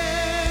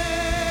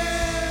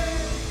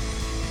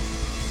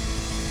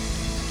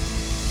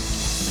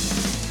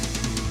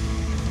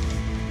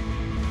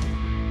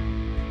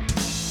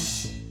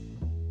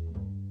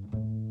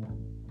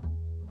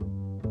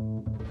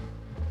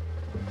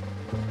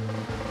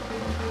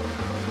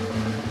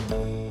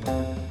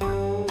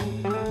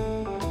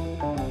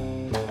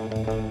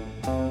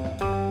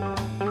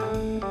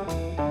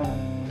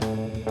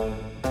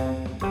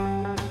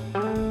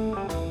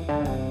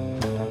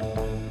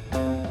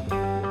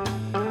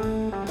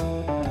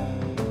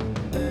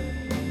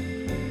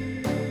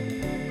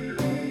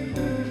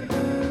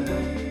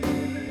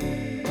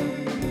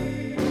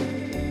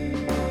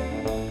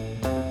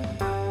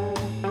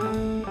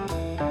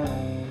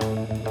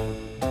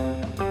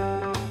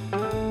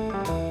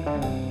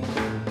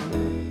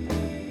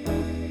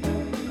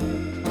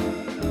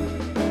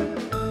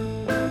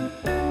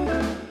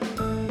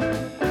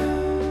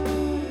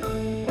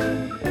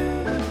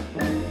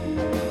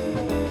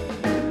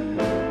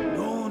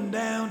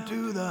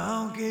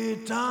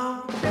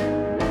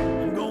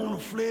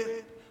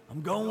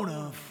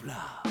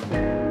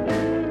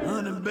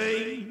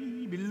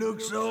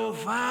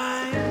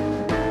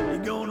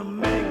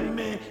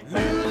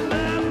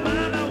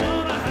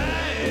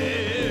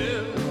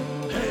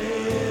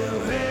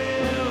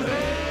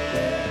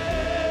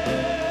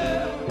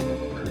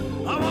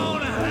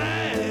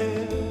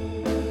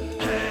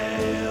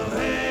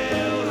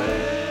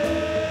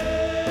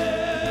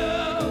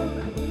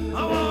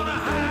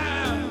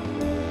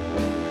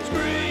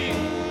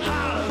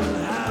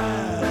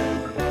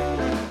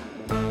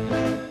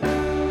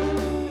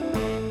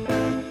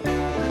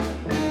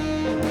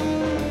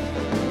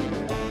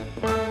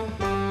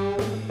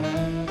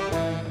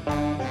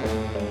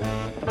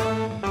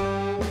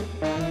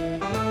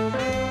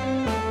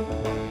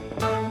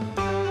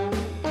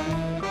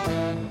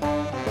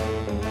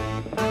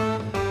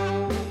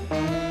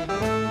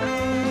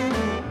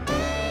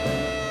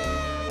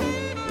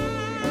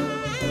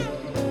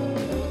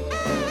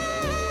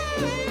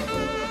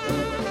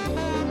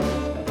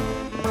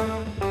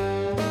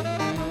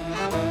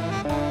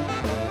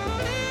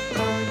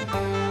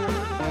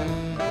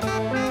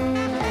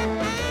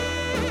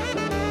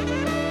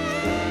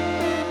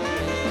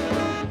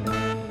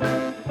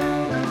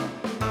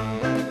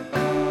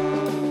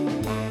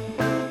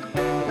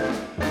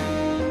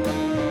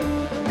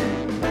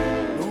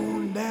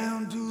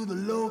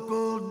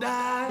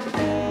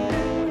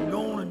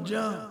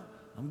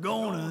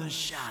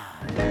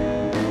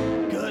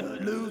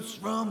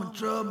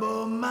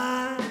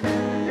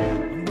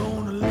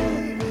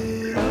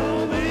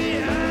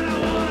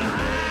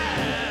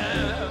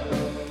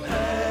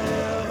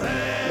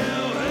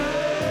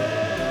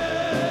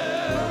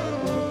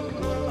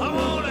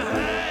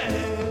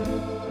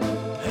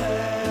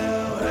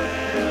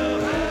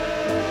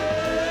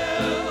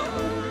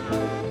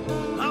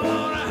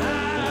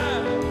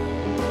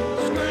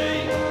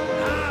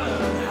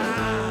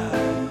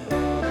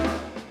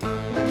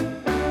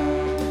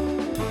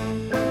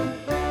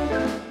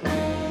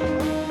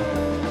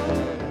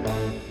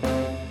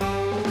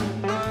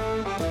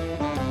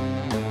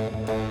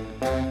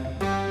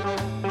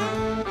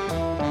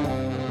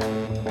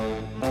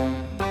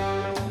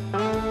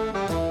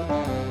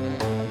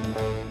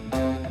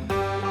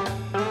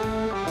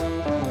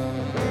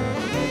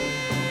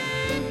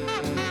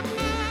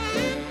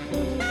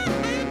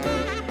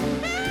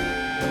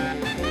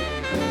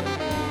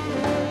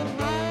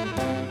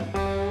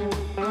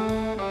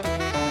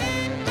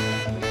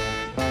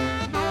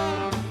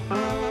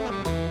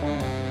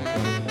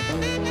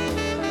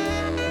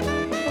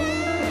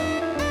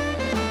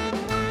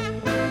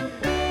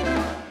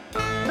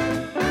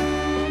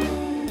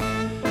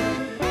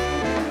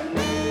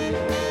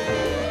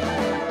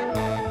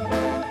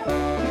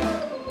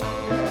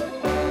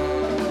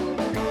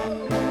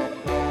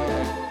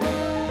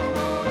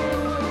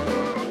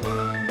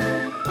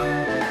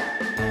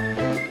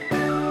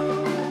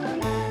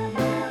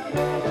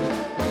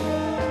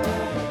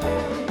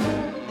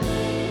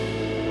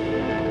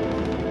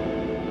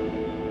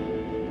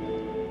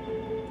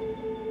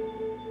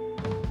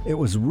 It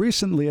was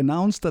recently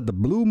announced that the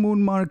Blue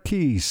Moon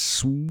Marquee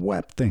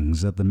swept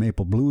things at the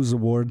Maple Blues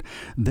Award.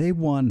 They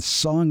won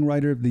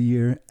Songwriter of the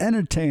Year,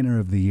 Entertainer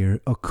of the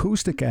Year,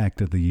 Acoustic Act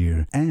of the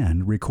Year,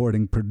 and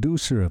Recording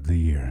Producer of the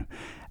Year.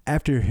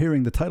 After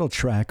hearing the title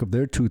track of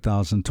their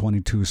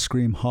 2022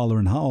 Scream, Holler,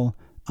 and Howl,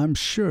 I'm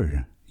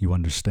sure you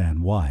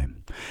understand why.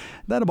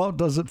 That about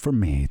does it for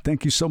me.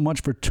 Thank you so much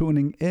for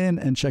tuning in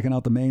and checking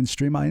out the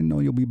mainstream. I know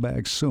you'll be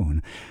back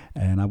soon.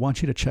 And I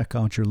want you to check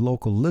out your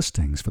local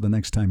listings for the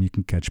next time you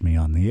can catch me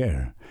on the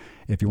air.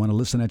 If you want to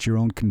listen at your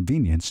own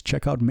convenience,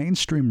 check out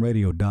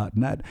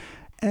mainstreamradio.net.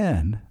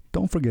 And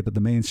don't forget that the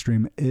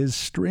mainstream is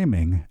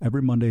streaming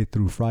every Monday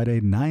through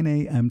Friday, 9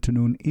 a.m. to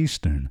noon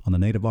Eastern on the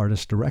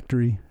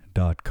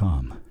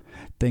nativeartistdirectory.com.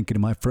 Thank you to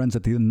my friends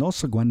at the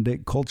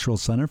Nosaguende Cultural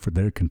Center for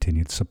their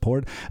continued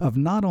support of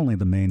not only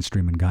the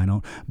mainstream in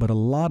Guyano, but a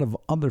lot of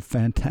other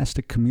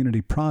fantastic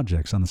community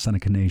projects on the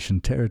Seneca Nation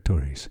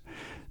territories.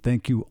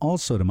 Thank you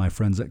also to my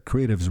friends at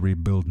Creatives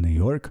Rebuild New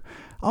York.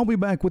 I'll be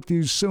back with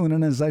you soon,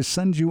 and as I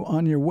send you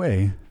on your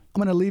way, I'm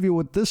going to leave you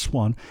with this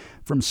one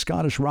from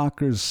Scottish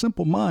rockers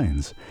Simple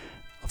Minds.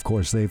 Of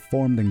course, they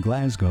formed in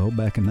Glasgow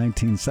back in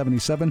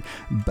 1977,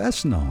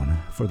 best known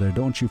for their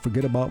Don't You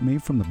Forget About Me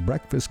from the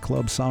Breakfast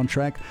Club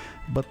soundtrack,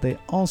 but they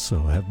also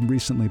have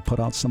recently put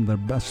out some of their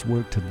best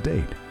work to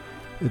date.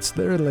 It's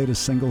their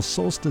latest single,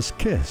 Solstice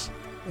Kiss,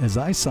 as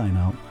I sign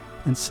out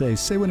and say,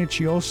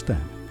 Sewanichi Osten,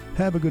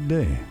 have a good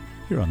day,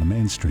 here on the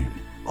mainstream.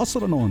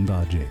 Also no on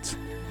Dodgates.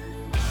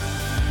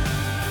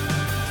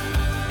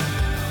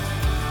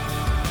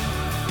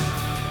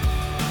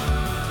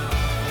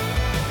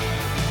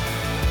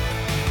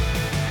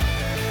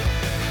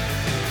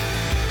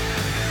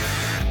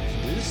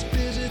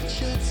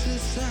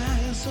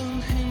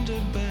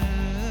 Unhindered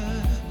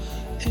by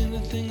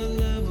anything a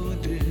love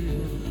would do.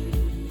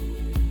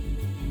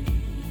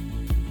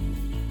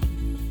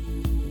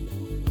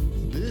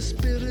 This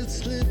spirit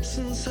slips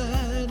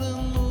inside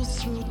and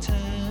moves through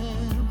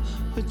time,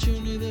 a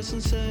journey that's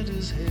inside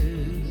his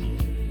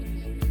head.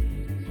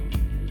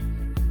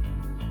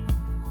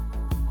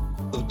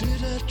 Oh,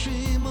 did I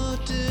dream or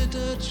did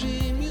I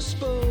dream you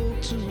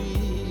spoke to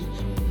me?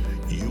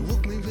 You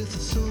woke me with a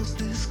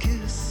solstice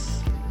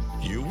kiss.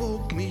 You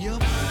woke me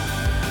up.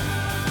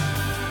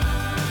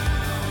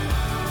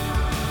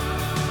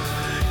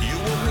 You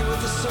woke me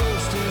with a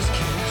solstice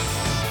kiss.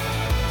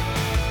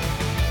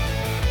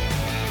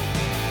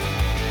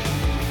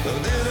 Oh,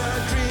 did I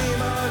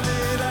dream or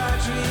did I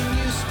dream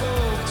you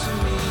spoke to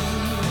me?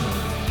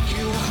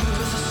 You woke me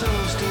with a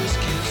solstice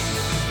kiss.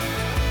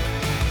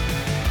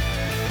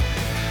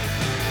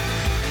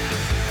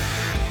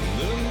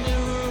 The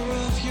mirror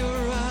of your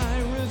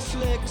eye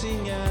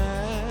reflecting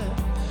eye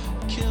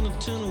cannot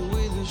turn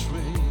away this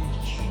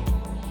rage.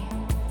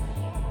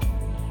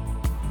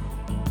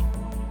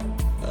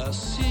 I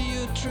see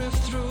you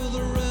drift through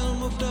the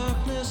realm of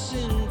darkness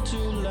into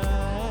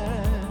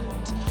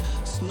light.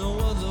 It's no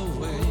other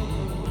way.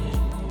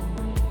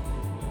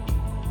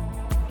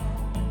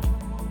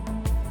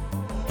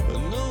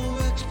 No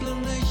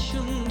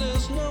explanation,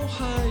 there's no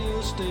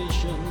higher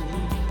station.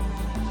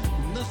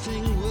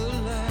 Nothing will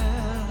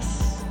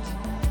last.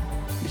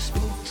 You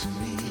spoke to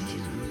me.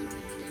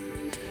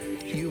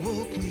 You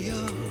woke me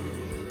up.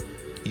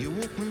 You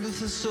woke me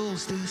with a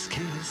solstice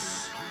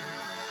kiss.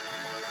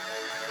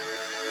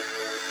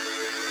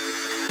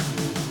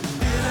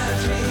 Did I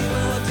dream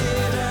or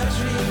did I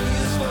dream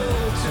you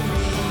spoke to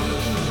me?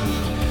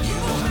 You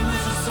woke me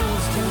with a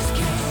solstice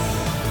kiss.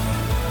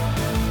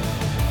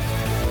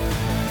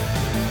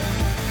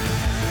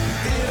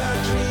 Did I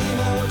dream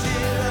or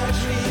did I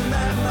dream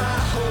that my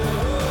whole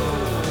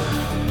world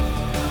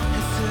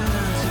has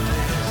turned to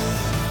bliss?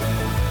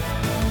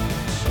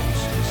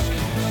 Solstice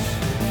kiss.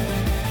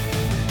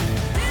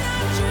 Did I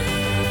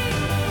dream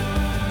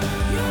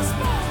you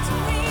spoke to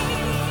me?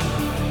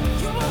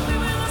 You woke me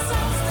with a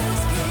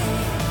solstice kiss.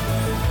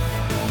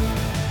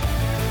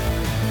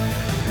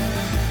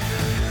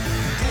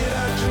 Did I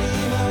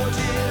dream or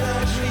did I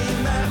dream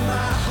that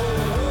my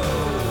whole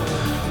world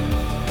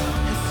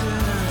has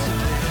turned to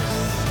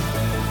bliss?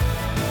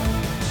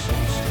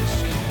 Solstice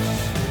kiss.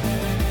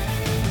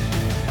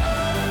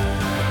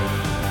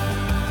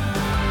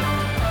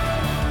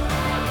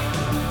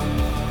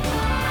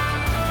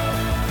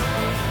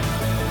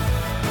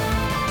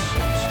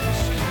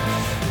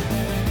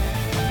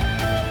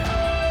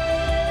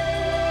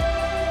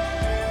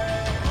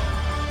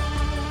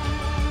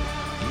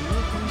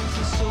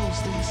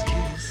 Solstice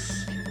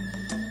kiss.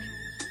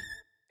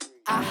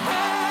 I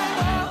hang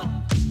up,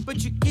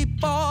 but you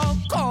keep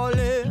on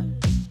calling.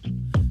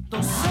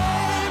 Don't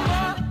say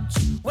much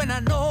when I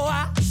know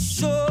I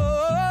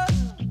should.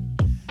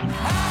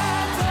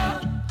 Hands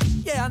up,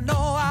 yeah, I know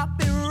I've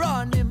been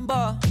running,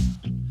 but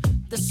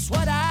that's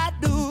what I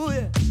do.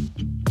 Yeah.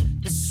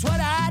 That's what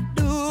I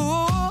do.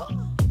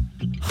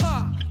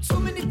 Too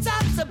many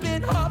times I've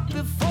been hurt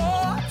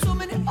before. Too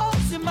many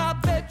holes in my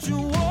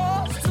bedroom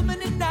walls. Too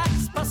many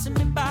nights passing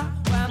me by.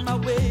 Why am I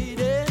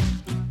waiting?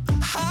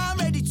 I'm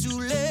ready to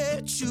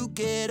let you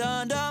get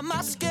under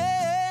my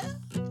skin.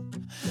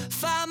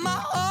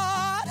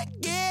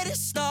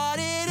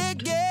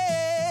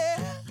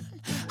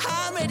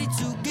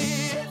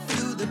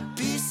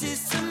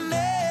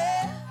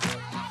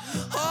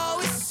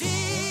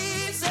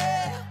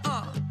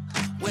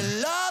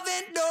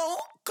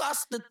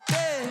 cost a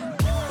thing.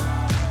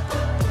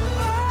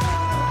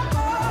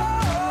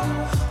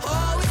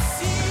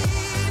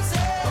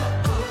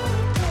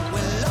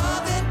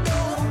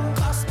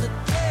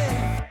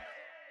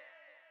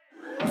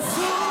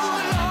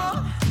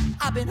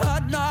 I've been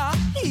hurt, not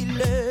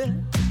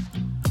healing.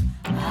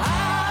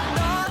 I'm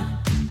not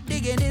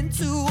digging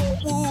into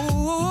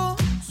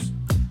wounds.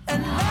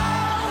 And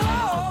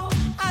now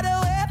I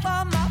don't wear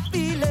for my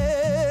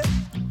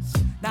feelings.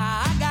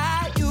 Now I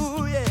got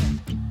you, yeah.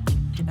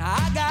 Now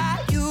I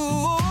got you.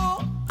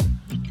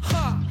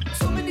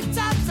 So many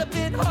times I've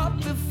been hurt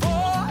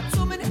before.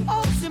 Too many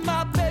holes in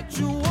my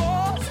bedroom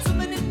walls. Too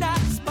many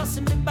nights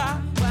passing me by.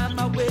 Why am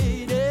I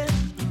waiting?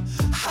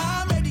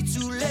 I'm ready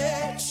to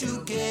let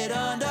you get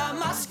under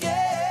my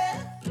skin.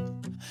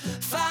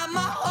 Find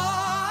my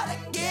heart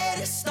and get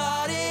it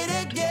started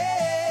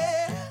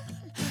again.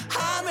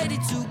 I'm ready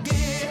to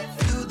give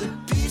you the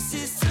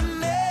pieces to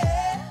me.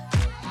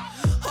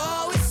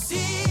 Oh, it's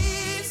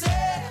easy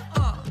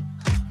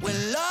when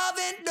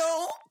loving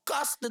don't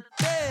cost a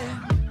thing.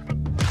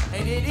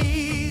 Ain't it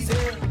easy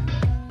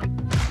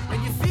when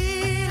you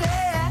feel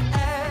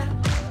it?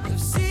 You've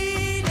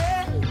seen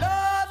it.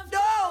 Love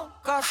don't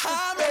cost a thing.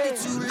 I'm ready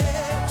to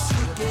let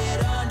you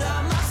get under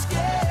my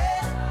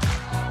skin.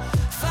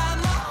 Find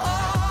my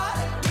heart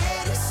and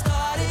get it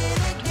started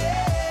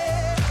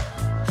again.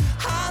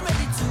 I'm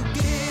ready to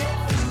give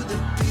you the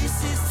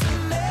pieces to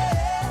me.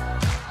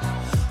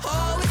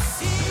 Oh,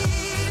 it's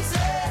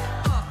easy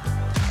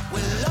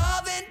when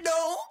loving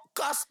don't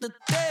cost a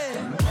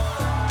thing.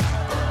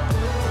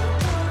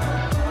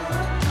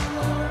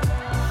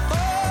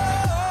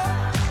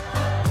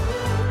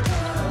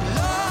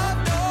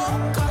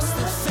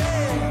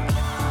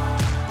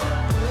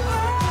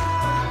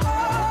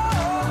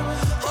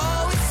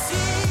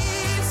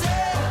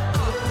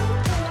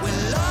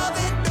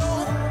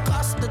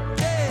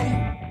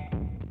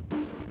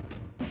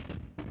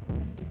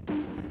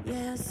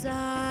 Yes,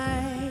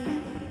 I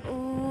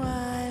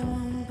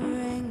won't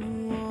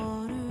bring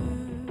water.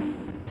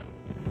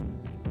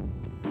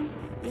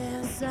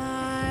 Yes,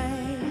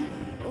 I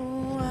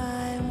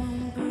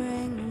won't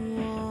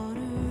bring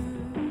water.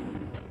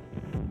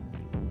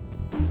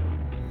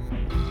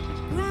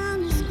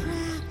 Ground is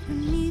cracked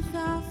beneath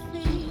our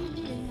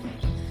feet.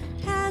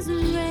 It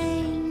hasn't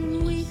rained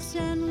in weeks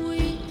and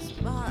weeks,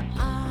 but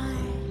I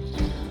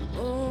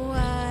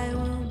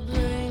will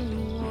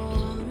bring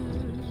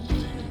water.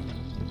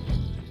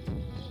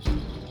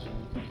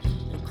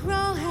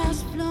 Crow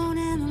has flown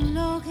and the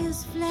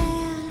locust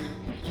fled.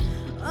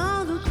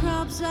 All the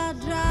crops are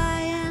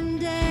dry and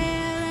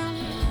dead.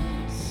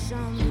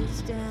 Sun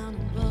beats down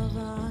above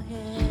our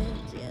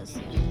heads. Yes,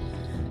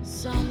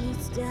 sun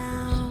beats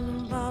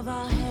down above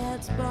our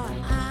heads. But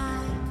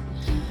I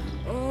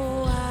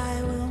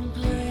will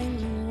bring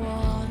the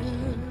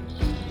water.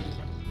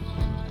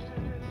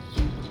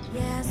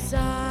 Yes,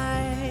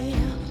 I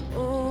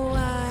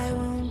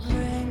will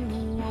bring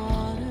the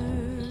water.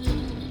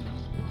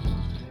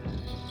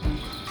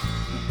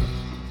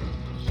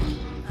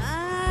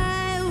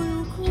 I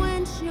will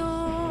quench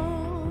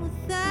your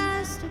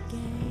thirst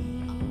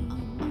again.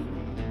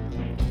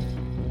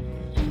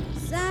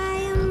 'Cause I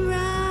am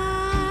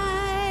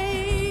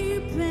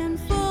ripe and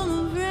full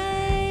of rain.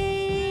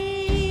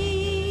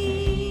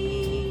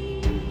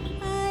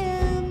 I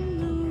am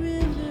the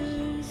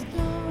river's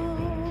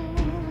daughter,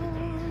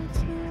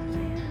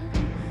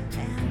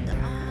 and I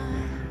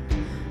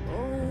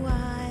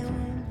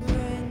will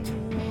bring the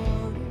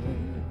water.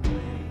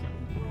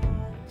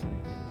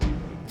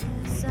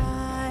 Yes, I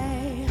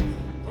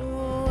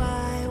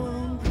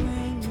will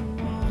bring the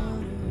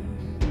water.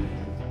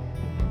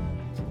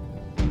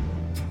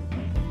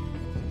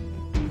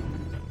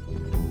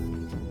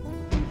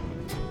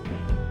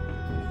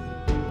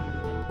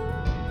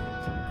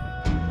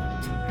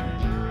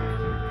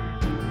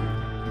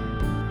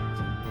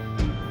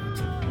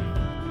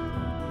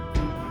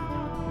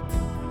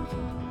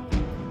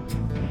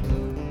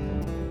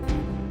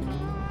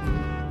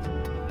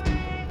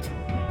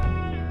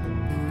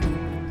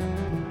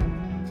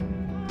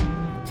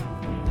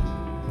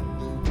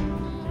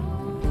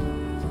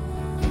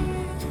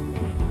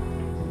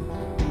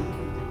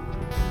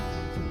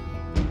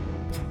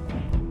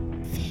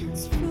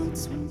 Fence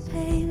fruits will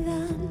pay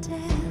the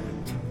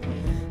debt.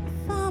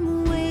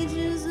 Farmer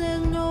wages,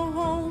 there's no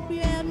hope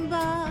yet,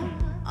 but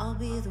I'll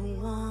be the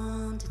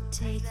one to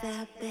take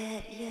that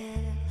bet, yeah.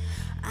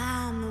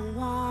 I'm the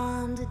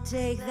one to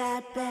take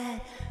that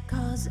bet,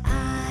 'cause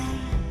I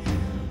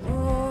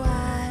will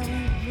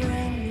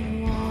bring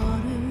the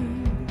water.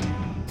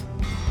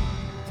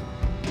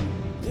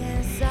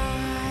 Yes,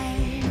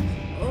 I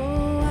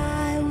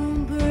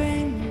will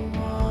bring the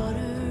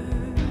water.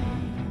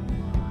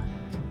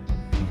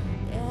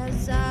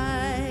 Yes,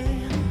 I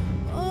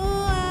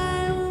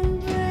will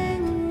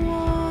bring the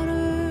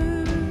water.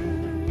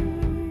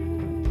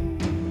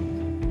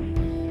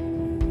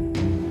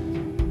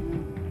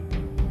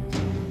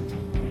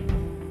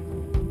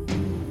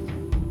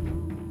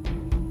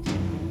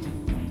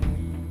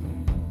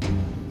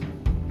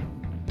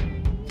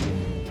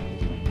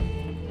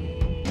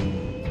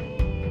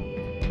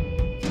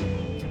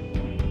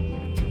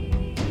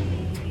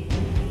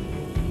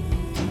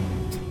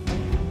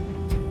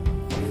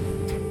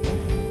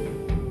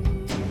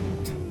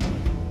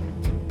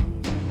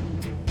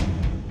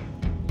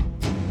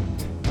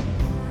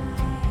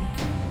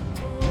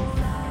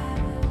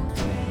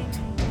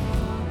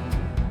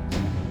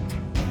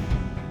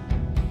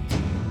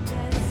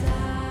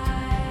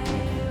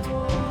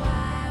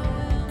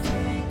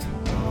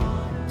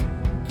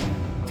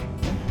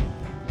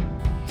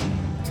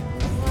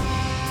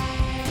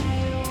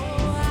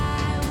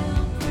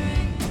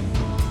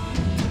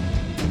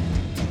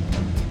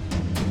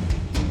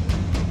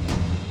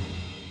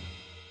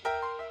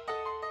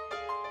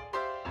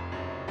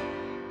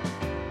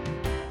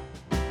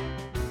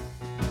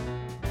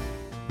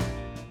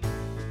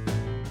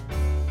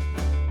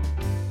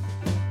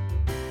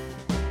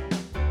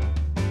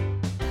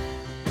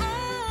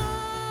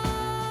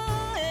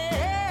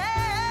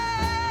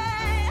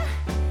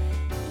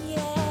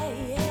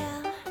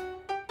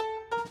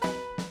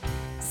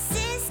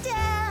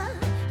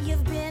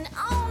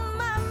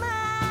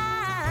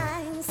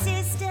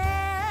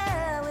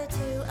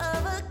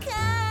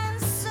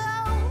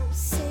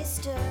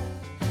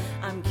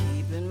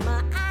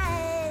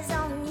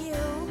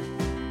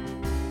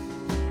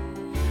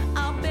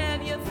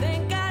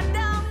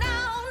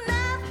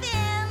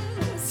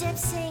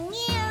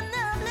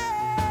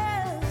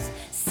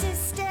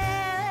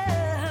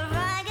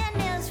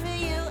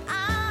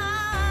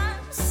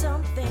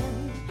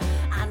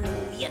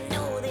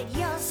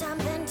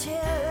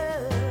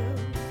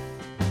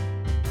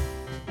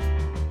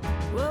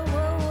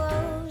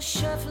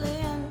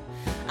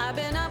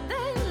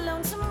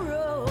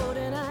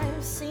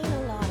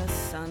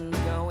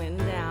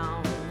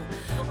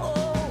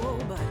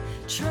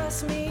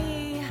 trust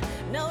me,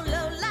 no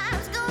low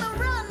life's gonna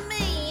run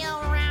me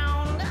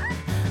around.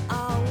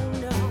 Oh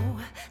no,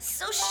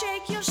 so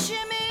shake your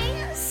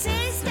shimmy,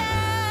 sister.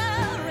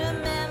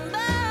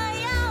 Remember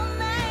your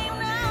name,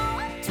 no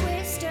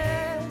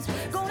twisters.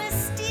 Gonna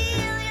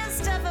steal your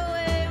stuff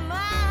away,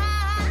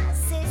 my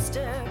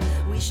sister.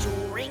 We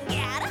sure ain't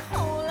got a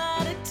whole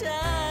lot of time.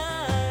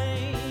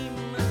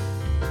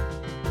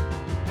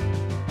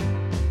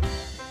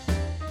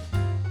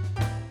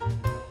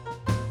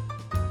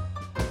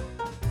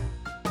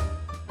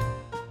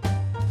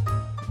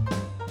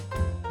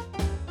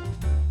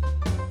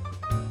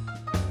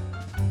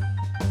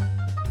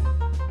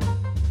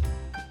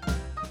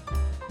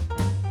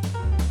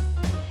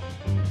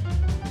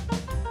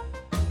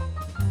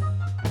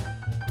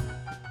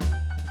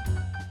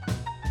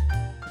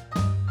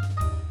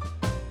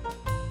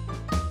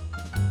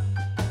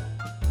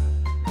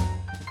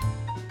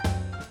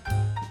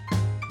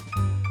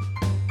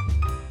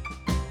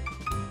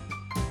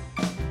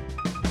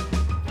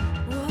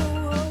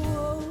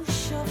 Whoa,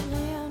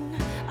 shuffling.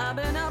 I've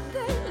been up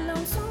that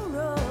lonesome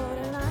road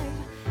and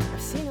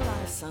I've seen a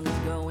lot of suns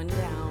going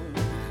down.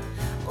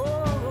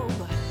 Oh,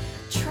 but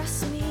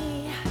trust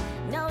me,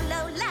 no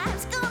low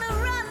life's gonna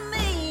run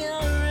me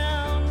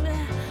around.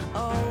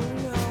 Oh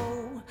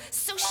no,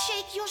 so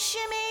shake your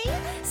shimmy,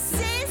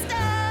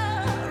 sister.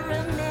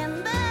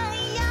 Remember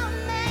your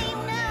name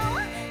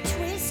now,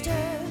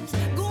 twisters.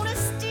 Gonna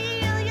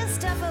steal your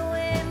stuff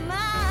away,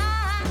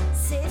 my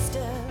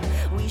sister.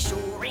 We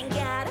sure ain't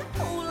got a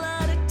whole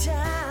lot of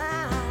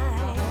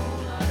time.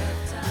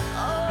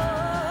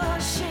 Oh,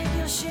 shake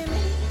your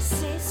shimmy,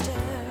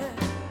 sister.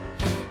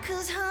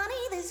 'Cause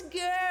honey, this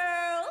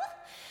girl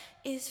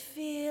is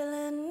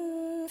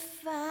feeling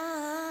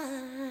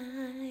fine.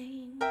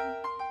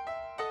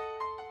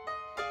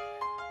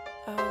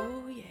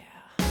 Oh yeah.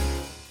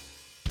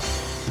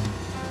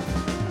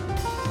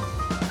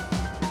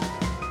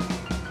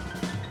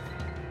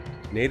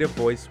 Native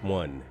Voice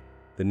One,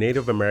 the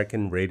Native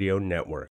American Radio Network.